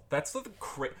possible. That's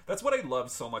that's what I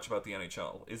love so much about the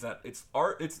NHL is that it's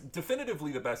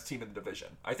definitively the best team in the division.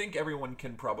 I think everyone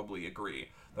can probably agree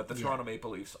that the Toronto Maple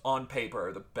Leafs on paper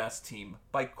are the best team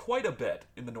by quite a bit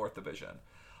in the North Division.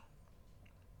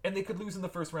 And they could lose in the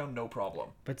first round no problem.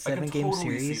 But I can 7-game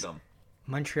totally see series, them.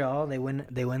 Montreal, they win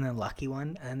the lucky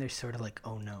one, and they're sort of like,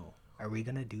 oh no, are we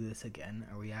gonna do this again?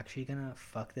 Are we actually gonna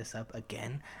fuck this up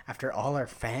again? After all our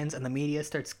fans and the media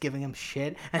starts giving them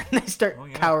shit, and they start Oh,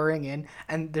 yeah. cowering in,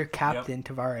 and their captain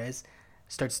Tavares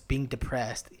starts being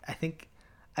depressed. I think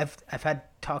I've had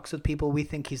talks with people. We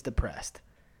think he's depressed.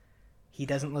 He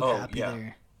doesn't look happy yeah.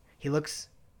 there. He looks,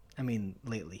 I mean,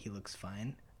 lately he looks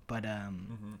fine, but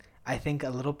Mm-hmm. I think a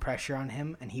little pressure on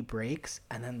him, and he breaks,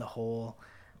 and then the whole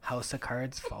house of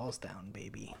cards falls down,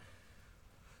 baby.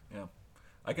 Yeah.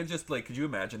 I could just could you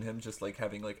imagine him just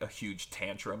having a huge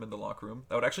tantrum in the locker room?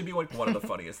 That would actually be one of the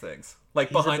funniest things. He's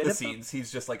a Behind bit the of a- scenes,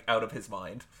 he's just out of his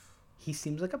mind. He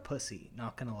seems like a pussy,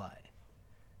 not gonna lie.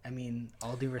 I mean,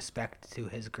 all due respect to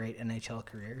his great NHL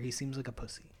career, he seems like a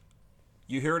pussy.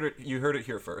 You heard it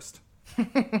here first.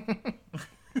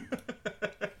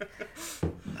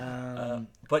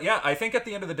 But yeah, I think at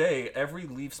the end of the day, every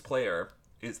Leafs player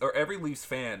every Leafs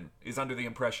fan is under the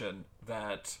impression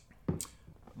that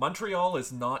Montreal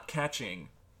is not catching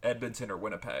Edmonton or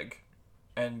Winnipeg,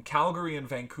 and Calgary and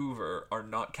Vancouver are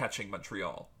not catching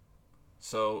Montreal.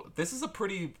 So this is a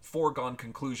pretty foregone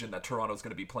conclusion that Toronto's going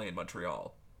to be playing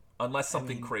Montreal, unless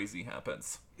something crazy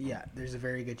happens. Yeah, there's a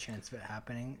very good chance of it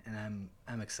happening, and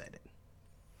I'm excited.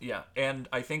 Yeah, and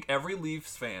I think every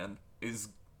Leafs fan is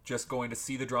just going to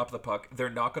see the drop of the puck. They're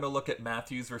not going to look at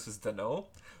Matthews versus Danault.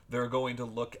 They're going to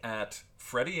look at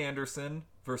Freddie Anderson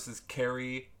versus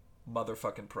Carey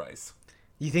motherfucking Price.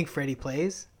 You think Freddie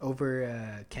plays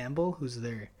over Campbell, who's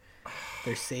their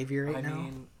savior right now? I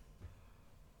mean,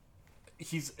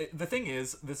 the thing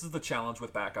is, this is the challenge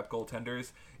with backup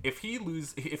goaltenders. He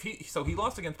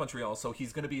lost against Montreal, so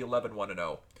he's going to be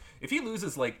 11-1-0. If he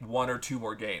loses 1 or 2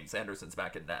 more games, Anderson's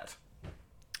back in net.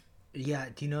 Yeah,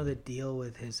 do you know the deal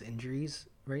with his injuries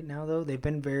right now, though? They've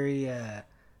been very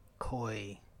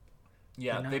coy.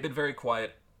 Yeah, They're not- they've been very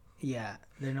quiet. Yeah,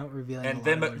 they're not revealing And a lot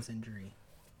then about his injury.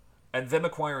 And them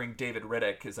acquiring David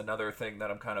Riddick is another thing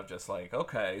that I'm kind of just like,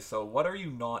 okay, so what are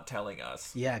you not telling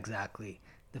us? Yeah, exactly.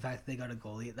 The fact that they got a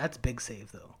goalie, that's big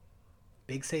save though.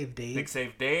 Big save Dave. Big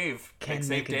save Dave. Can Big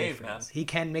make save a Dave, difference. man. He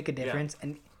can make a difference,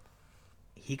 and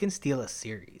he can steal a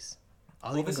series.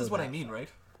 Well, this is what I mean, right?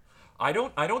 I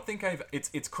don't think I've.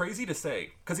 It's crazy to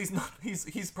say because he's not.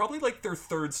 He's probably like their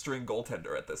third string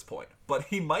goaltender at this point, but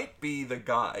he might be the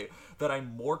guy that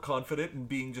I'm more confident in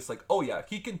being just like, oh yeah,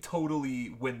 he can totally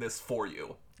win this for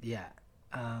you. Yeah.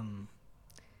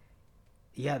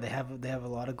 Yeah, they have a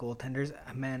lot of goaltenders.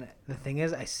 Man, the thing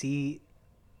is, I see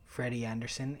Freddie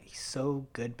Anderson. He's so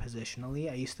good positionally.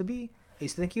 I used to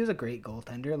think he was a great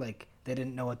goaltender. Like, they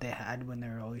didn't know what they had when they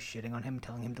were always shitting on him,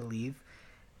 telling him to leave,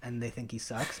 and they think he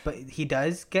sucks. But he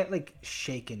does get like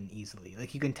shaken easily.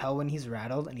 Like, you can tell when he's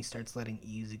rattled and he starts letting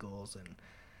easy goals,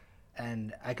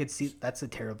 and I could see that's a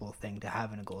terrible thing to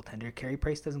have in a goaltender. Carey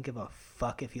Price doesn't give a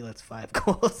fuck if he lets 5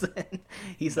 goals in.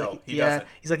 He's like, yeah,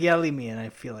 leave me in. I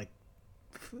feel like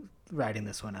riding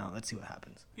this one out. Let's see what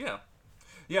happens. Yeah.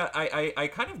 Yeah, I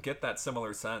kind of get that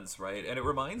similar sense, right? And it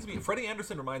reminds me, Freddie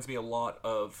Anderson reminds me a lot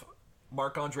of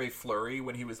Marc-Andre Fleury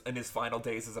when he was in his final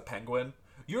days as a Penguin.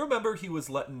 You remember he was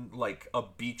letting, like, a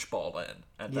beach ball in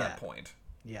at that point.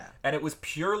 Yeah. And it was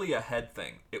purely a head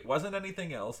thing. It wasn't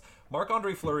anything else.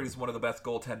 Marc-Andre Fleury is one of the best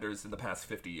goaltenders in the past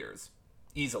 50 years.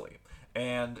 Easily.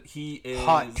 And he is...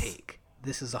 Hot take.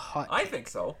 This is a hot take. I think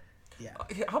so. Yeah.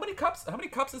 How many cups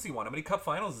has he won? How many cup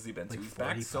finals has he been to? Like He's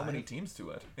backed so 45? many teams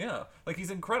to it. Yeah. Like, he's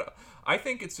incredible. I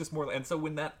think it's just more... And so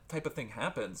when that type of thing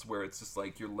happens, where it's just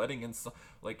like you're letting in...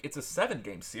 Like, it's a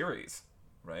 7-game series,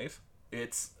 right?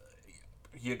 It's...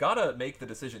 You gotta make the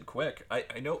decision quick.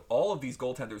 I know all of these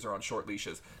goaltenders are on short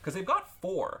leashes. Because they've got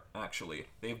 4, actually.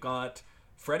 They've got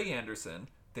Freddie Anderson.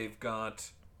 They've got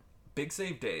Big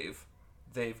Save Dave.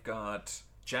 They've got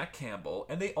Jack Campbell.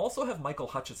 And they also have Michael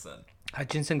Hutchison.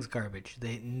 Hutchinson's garbage.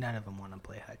 None of them want to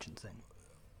play Hutchinson.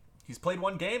 He's played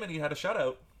 1 game and he had a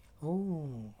shutout.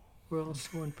 Oh, we're all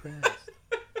so impressed.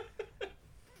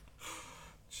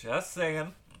 Just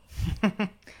saying.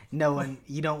 No one,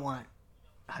 you don't want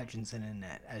Hutchinson in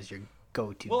net as your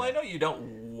go-to. Well, guy. I know you don't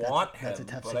want him. That's a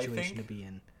tough situation to be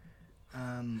in.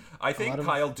 I think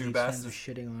Kyle Dubas is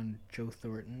shitting on Joe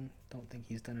Thornton. Don't think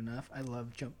he's done enough. I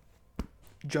love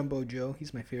Jumbo Joe.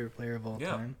 He's my favorite player of all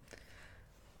time.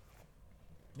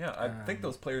 Yeah, I think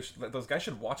those guys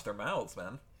should watch their mouths,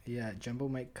 man. Yeah, Jumbo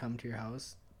might come to your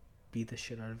house, beat the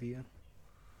shit out of you,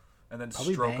 and then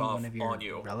probably stroke bang off one of your on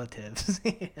you. Relatives.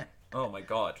 Yeah. Oh my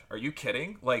god, are you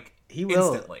kidding? Like, he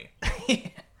will. Instantly.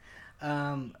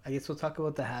 I guess we'll talk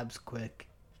about the Habs quick.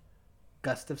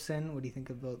 Gustafsson, what do you think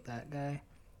about that guy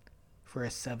for a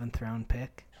 7th round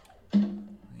pick?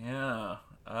 Yeah,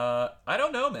 I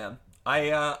don't know, man.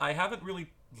 I haven't really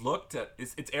looked at.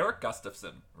 It's Eric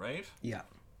Gustafsson, right? Yeah.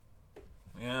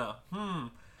 Yeah. I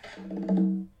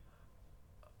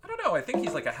don't know. I think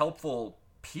he's like a helpful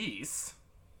piece,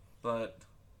 but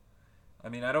I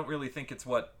mean, I don't really think it's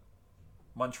what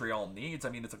Montreal needs. I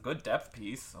mean, it's a good depth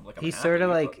piece. He's sort of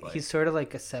like a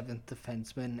 7th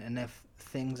defenseman, and if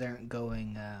things aren't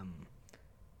going,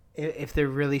 if they're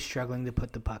really struggling to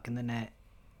put the puck in the net,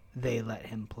 they let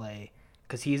him play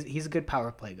because he's a good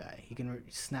power play guy. He can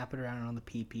snap it around on the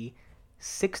PP.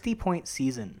 60-point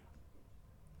season.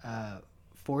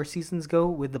 4 seasons ago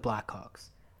with the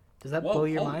Blackhawks. Does that blow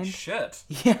your mind? Shit.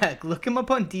 Yeah, look him up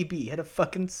on DB. He had a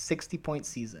fucking 60-point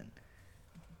season.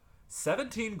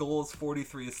 17 goals,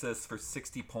 43 assists for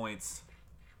 60 points.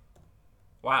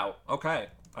 Wow. Okay.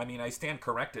 I mean, I stand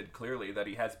corrected clearly that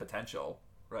he has potential,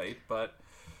 right? But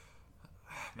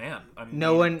man, I mean,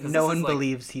 no one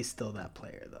believes he's still that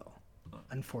player though.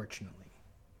 Unfortunately,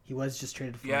 he was just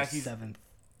traded for a 7th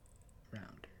rounder.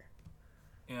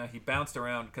 Yeah, he bounced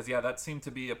around because that seemed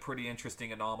to be a pretty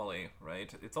interesting anomaly,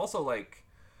 right? It's also like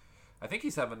I think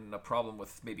he's having a problem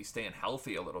with maybe staying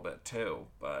healthy a little bit too,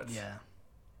 but yeah.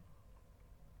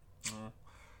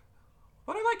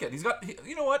 But I like it.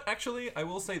 You know what? Actually, I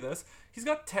will say this. He's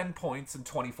got 10 points in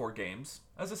 24 games.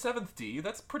 As a 7th D,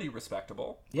 that's pretty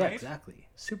respectable. Yeah, right? Exactly.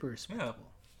 Super respectable.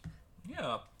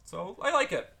 Yeah. So I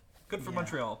like it. Good for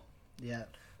Montreal. Yeah.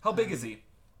 How big is he?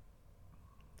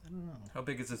 I don't know. How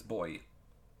big is this boy?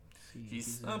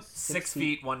 He's 6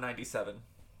 feet 197.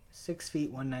 6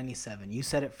 feet 197. You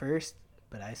said it first,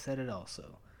 but I said it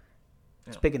also.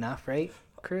 It's Yeah. big enough, right,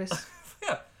 Chris?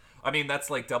 Yeah. I mean, that's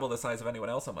like double the size of anyone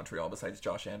else on Montreal besides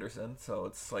Josh Anderson. So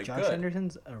it's like Josh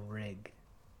Anderson's a rig.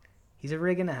 He's a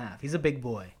rig and a half. He's a big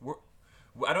boy.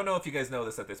 I don't know if you guys know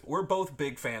this but we're both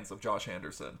big fans of Josh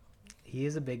Anderson. He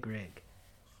is a big rig.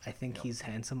 I think he's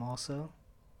handsome also.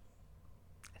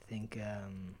 think I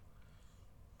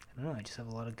don't know. I just have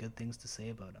a lot of good things to say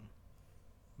about him.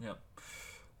 Yeah.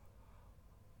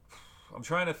 I'm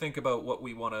trying to think about what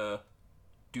we want to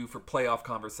do for playoff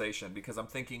conversation, because I'm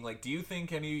thinking, like, do you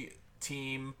think any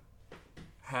team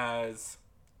has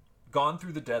gone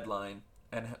through the deadline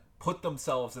and put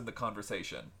themselves in the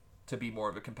conversation to be more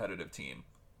of a competitive team?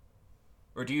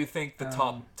 Or do you think the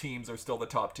top teams are still the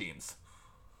top teams?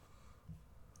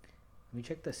 Let me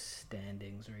check the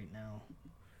standings right now.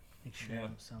 Make sure I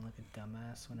don't sound like a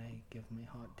dumbass when I give my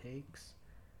hot takes.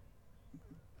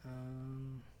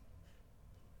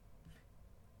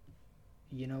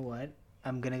 You know what?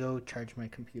 I'm going to go charge my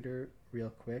computer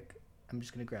real quick. I'm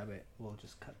just going to grab it. We'll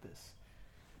just cut this.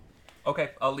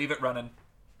 Okay, I'll leave it running.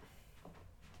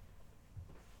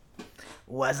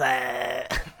 Was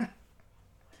it?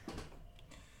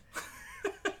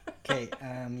 Okay,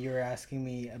 you were asking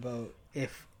me about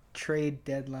if trade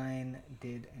deadline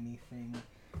did anything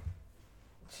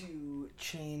to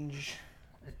change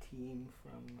a team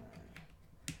from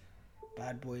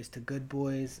bad boys to good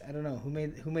boys. I don't know who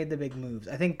made the big moves.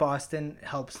 I think Boston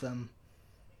helps them,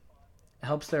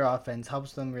 helps their offense,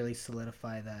 helps them really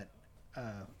solidify that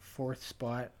fourth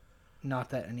spot. Not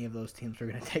that any of those teams were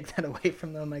going to take that away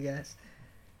from them, I guess.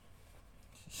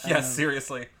 Yes,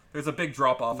 seriously. There's a big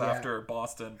drop off after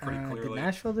Boston, pretty clearly. Did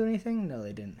Nashville do anything? No,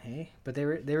 they didn't. Hey, but they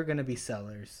were going to be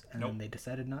sellers, and they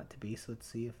decided not to be. So let's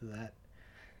see if that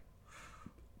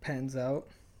pans out.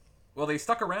 Well, they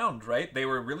stuck around, right? They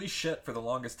were really shit for the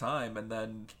longest time, and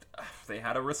then they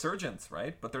had a resurgence,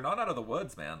 right? But they're not out of the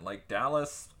woods, man. Like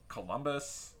Dallas,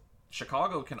 Columbus,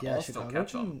 Chicago can all still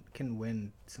catch them. Can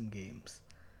win some games.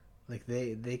 Like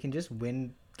they can just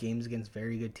win games against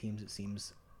very good teams. It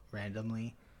seems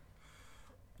randomly.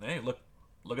 Hey, look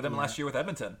at them last year with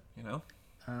Edmonton. You know.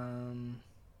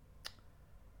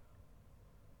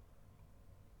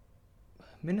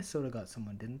 Minnesota got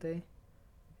someone, didn't they?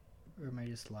 Or am I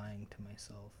just lying to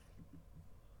myself?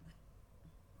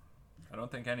 I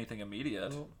don't think anything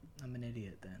immediate. Well, I'm an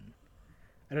idiot then.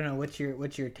 I don't know. What's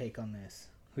your take on this?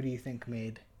 Who do you think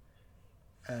made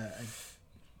a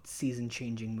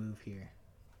season-changing move here?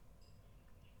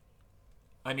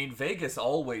 I mean, Vegas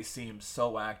always seems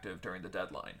so active during the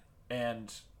deadline.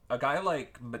 And a guy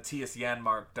like Matthias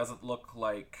Janmark doesn't look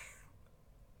like...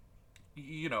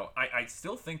 You know, I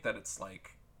still think that it's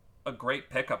like a great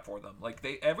pickup for them. Like,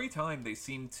 every time they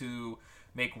seem to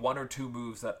make one or two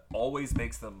moves that always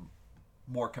makes them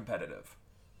more competitive.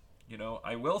 You know,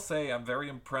 I will say I'm very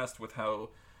impressed with how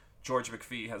George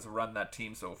McPhee has run that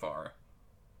team so far.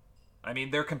 I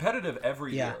mean, they're competitive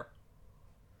every year.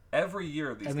 Every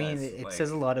year, these guys. I mean, it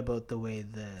says a lot about the way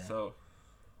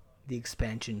the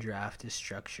expansion draft is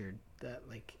structured. That,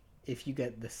 like, if you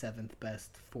get the 7th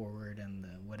best forward and the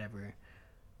whatever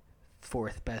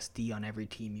 4th best D on every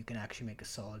team, you can actually make a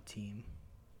solid team.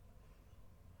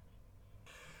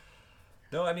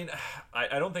 No, I mean,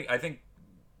 I don't think... I think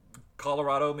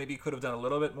Colorado maybe could have done a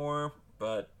little bit more,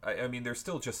 but, I mean, they're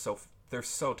still just so... They're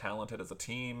so talented as a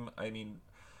team. I mean,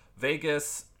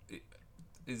 Vegas...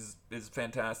 is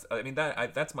fantastic. I mean,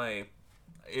 that's my...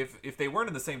 If they weren't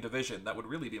in the same division, that would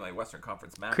really be my Western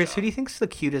Conference matchup. Chris, who do you think's the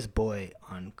cutest boy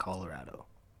on Colorado?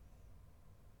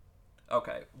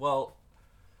 Okay, well,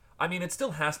 I mean, it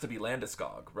still has to be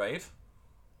Landeskog, right?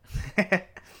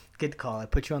 Good call. I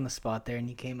put you on the spot there, and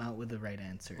you came out with the right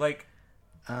answer. Like,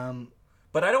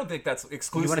 but I don't think that's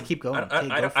exclusive. You want to keep going?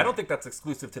 I don't think that's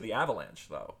exclusive to the Avalanche,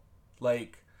 though.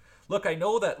 Like, look, I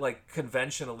know that, like,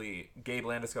 conventionally, Gabe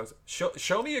Landeskog...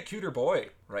 Show me a cuter boy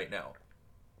right now.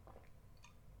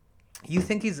 You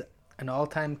think he's an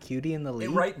all-time cutie in the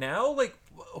league? Right now? Like,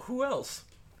 who else?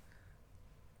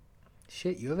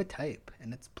 Shit, you have a type,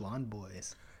 and it's blonde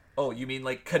boys. Oh, you mean,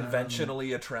 like,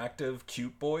 conventionally attractive,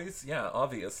 cute boys? Yeah,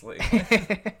 obviously.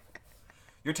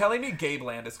 You're telling me Gabe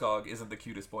Landeskog isn't the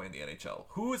cutest boy in the NHL?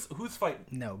 Who's fighting?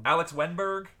 No. Alex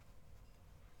Wenberg?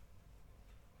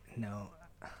 No.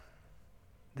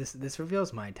 This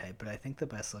reveals my type, but I think the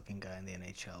best looking guy in the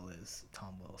NHL is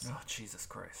Tom Wilson. Oh, Jesus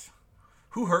Christ.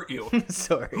 Who hurt you?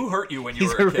 Sorry. Who hurt you when you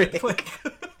were a kid? Like,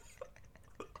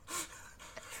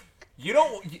 you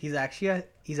don't. He's actually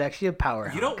a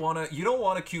powerhouse. You don't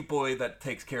want a cute boy that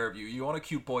takes care of you. You want a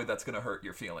cute boy that's gonna hurt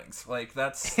your feelings. Like,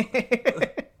 that's.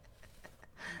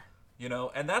 You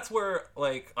know, and that's where,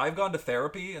 like, I've gone to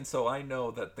therapy, and so I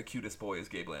know that the cutest boy is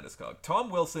Gabe Landeskog. Tom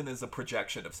Wilson is a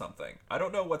projection of something. I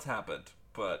don't know what's happened,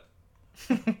 but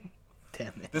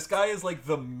damn it, this guy is like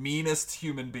the meanest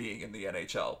human being in the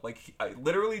NHL. Like, I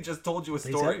literally just told you a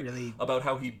story about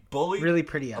how he bullied really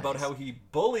pretty eyes. About how he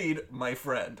bullied my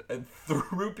friend and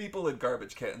threw people in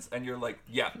garbage cans, and you're like,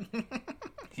 yeah,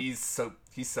 He's so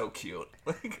cute.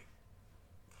 Like,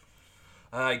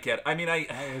 I get it. I mean, I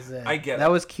get that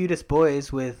it. was Cutest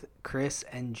Boys with Chris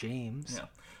and James. Yeah.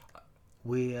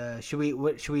 We should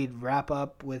we wrap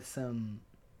up with some?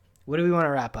 What do we want to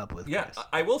wrap up with? Yeah, Chris?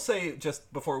 I will say,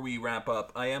 just before we wrap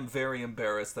up, I am very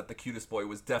embarrassed that the Cutest Boy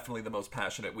was definitely the most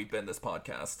passionate we've been this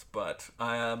podcast, but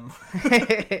I am...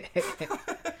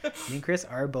 Me and Chris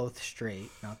are both straight.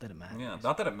 Not that it matters. Yeah,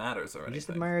 not that it matters or anything. We just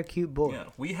admire a cute boy. Yeah,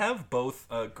 we have both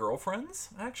girlfriends,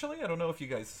 actually. I don't know if you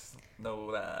guys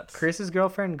know that. Chris's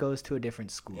girlfriend goes to a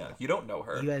different school. Yeah, you don't know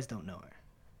her. You guys don't know her.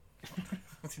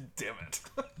 Damn it.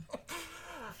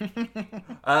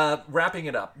 Wrapping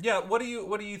it up. Yeah, what do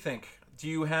you think? Do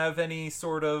you have any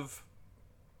sort of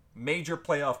major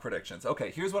playoff predictions? Okay,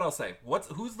 here's what I'll say.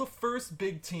 Who's the first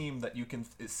big team that you can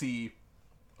see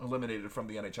eliminated from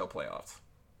the NHL playoffs?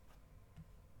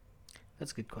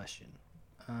 That's a good question.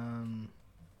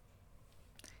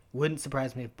 Wouldn't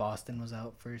surprise me if Boston was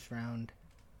out first round.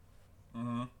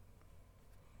 Mm-hmm.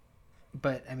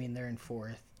 But I mean, they're in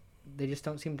fourth. They just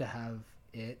don't seem to have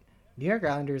it. New York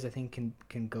Islanders, I think,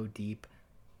 can go deep.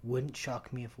 Wouldn't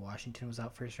shock me if Washington was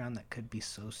out first round. That could be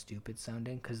so stupid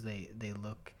sounding because they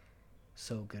look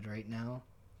so good right now.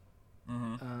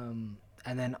 Mm-hmm.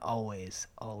 And then always,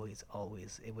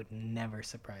 it would never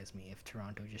surprise me if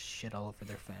Toronto just shit all over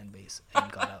their fan base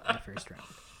and got out in the first round.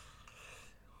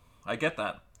 I get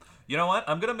that. You know what?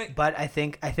 I'm gonna make. But I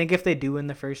think if they do win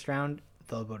the first round,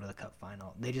 they'll go to the cup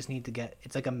final. They just need to get.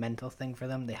 It's like a mental thing for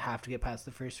them. They have to get past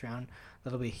the first round.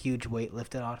 That'll be a huge weight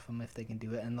lifted off them if they can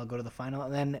do it, and they'll go to the final.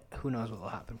 And then who knows what will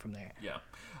happen from there. Yeah,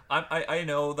 I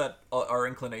know that our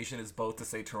inclination is both to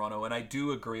say Toronto, and I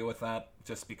do agree with that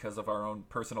just because of our own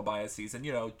personal biases and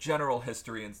general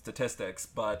history and statistics.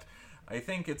 But I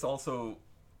think it's also,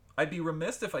 I'd be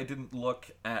remiss if I didn't look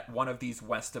at one of these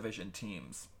West Division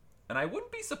teams. And I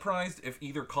wouldn't be surprised if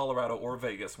either Colorado or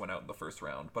Vegas went out in the first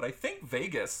round. But I think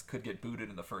Vegas could get booted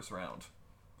in the first round.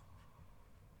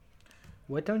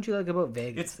 What don't you like about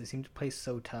Vegas? They seem to play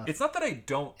so tough. It's not that I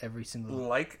don't every single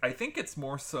like. I think it's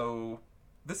more so...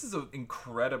 This is an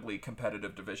incredibly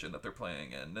competitive division that they're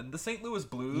playing in. And the St. Louis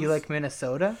Blues... You like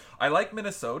Minnesota? I like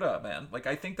Minnesota, man. Like,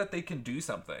 I think that they can do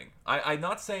something. I'm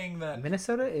not saying that...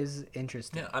 Minnesota is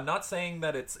interesting. Yeah, I'm not saying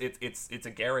that it's a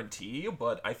guarantee,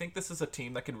 but I think this is a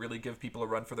team that can really give people a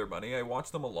run for their money. I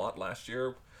watched them a lot last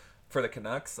year for the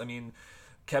Canucks. I mean,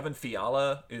 Kevin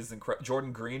Fiala is incredible.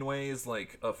 Jordan Greenway is,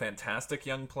 like, a fantastic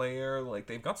young player. Like,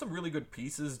 they've got some really good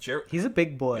pieces. He's a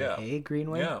big boy, yeah. Hey,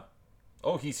 Greenway? Yeah.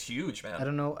 Oh, he's huge, man. I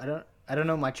don't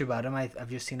know much about him.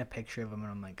 I've just seen a picture of him, and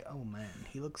I'm like, oh man,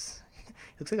 he looks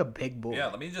like a big boy. Yeah,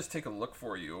 let me just take a look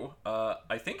for you.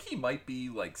 I think he might be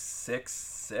like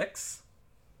 6'6".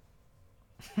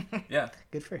 Yeah.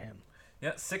 Good for him.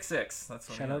 Yeah, 6'6". That's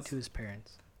what Shout out to his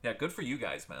parents. Yeah, good for you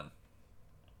guys, man.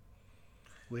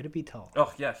 Way to be tall.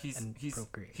 Oh yeah, he's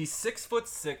procreate. He's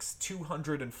 6'6",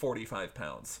 245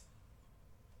 pounds.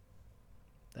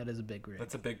 That is a big rig.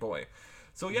 That's a big boy.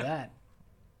 So yeah. That.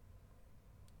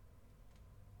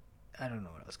 I don't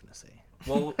know what I was gonna say.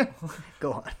 Well,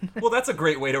 go on. Well, that's a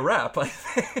great way to wrap, I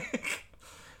think.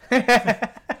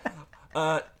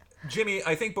 Jimmy,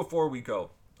 I think before we go,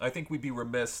 I think we'd be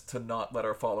remiss to not let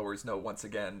our followers know once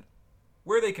again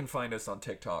where they can find us on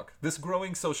TikTok. This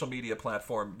growing social media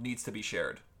platform needs to be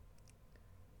shared.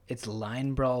 It's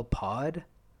Line Brawl Pod,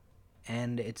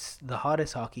 and it's the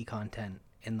hottest hockey content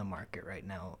in the market right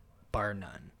now, bar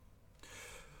none.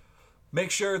 Make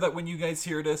sure that when you guys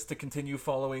hear this to continue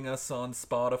following us on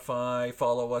Spotify,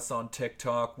 follow us on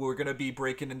TikTok. We're going to be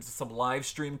breaking into some live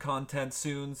stream content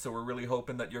soon, so we're really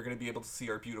hoping that you're going to be able to see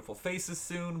our beautiful faces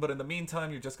soon. But in the meantime,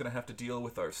 you're just going to have to deal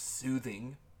with our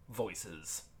soothing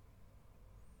voices.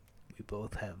 We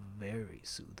both have very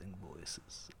soothing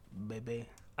voices, baby.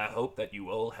 I hope that you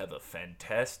all have a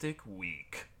fantastic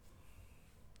week.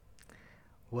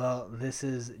 Well, this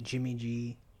is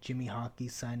Jimmy Hockey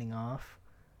signing off.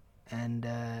 And,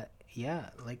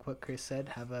 yeah, like what Chris said,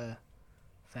 have a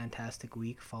fantastic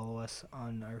week. Follow us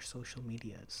on our social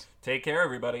medias. Take care,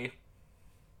 everybody.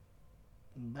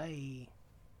 Bye.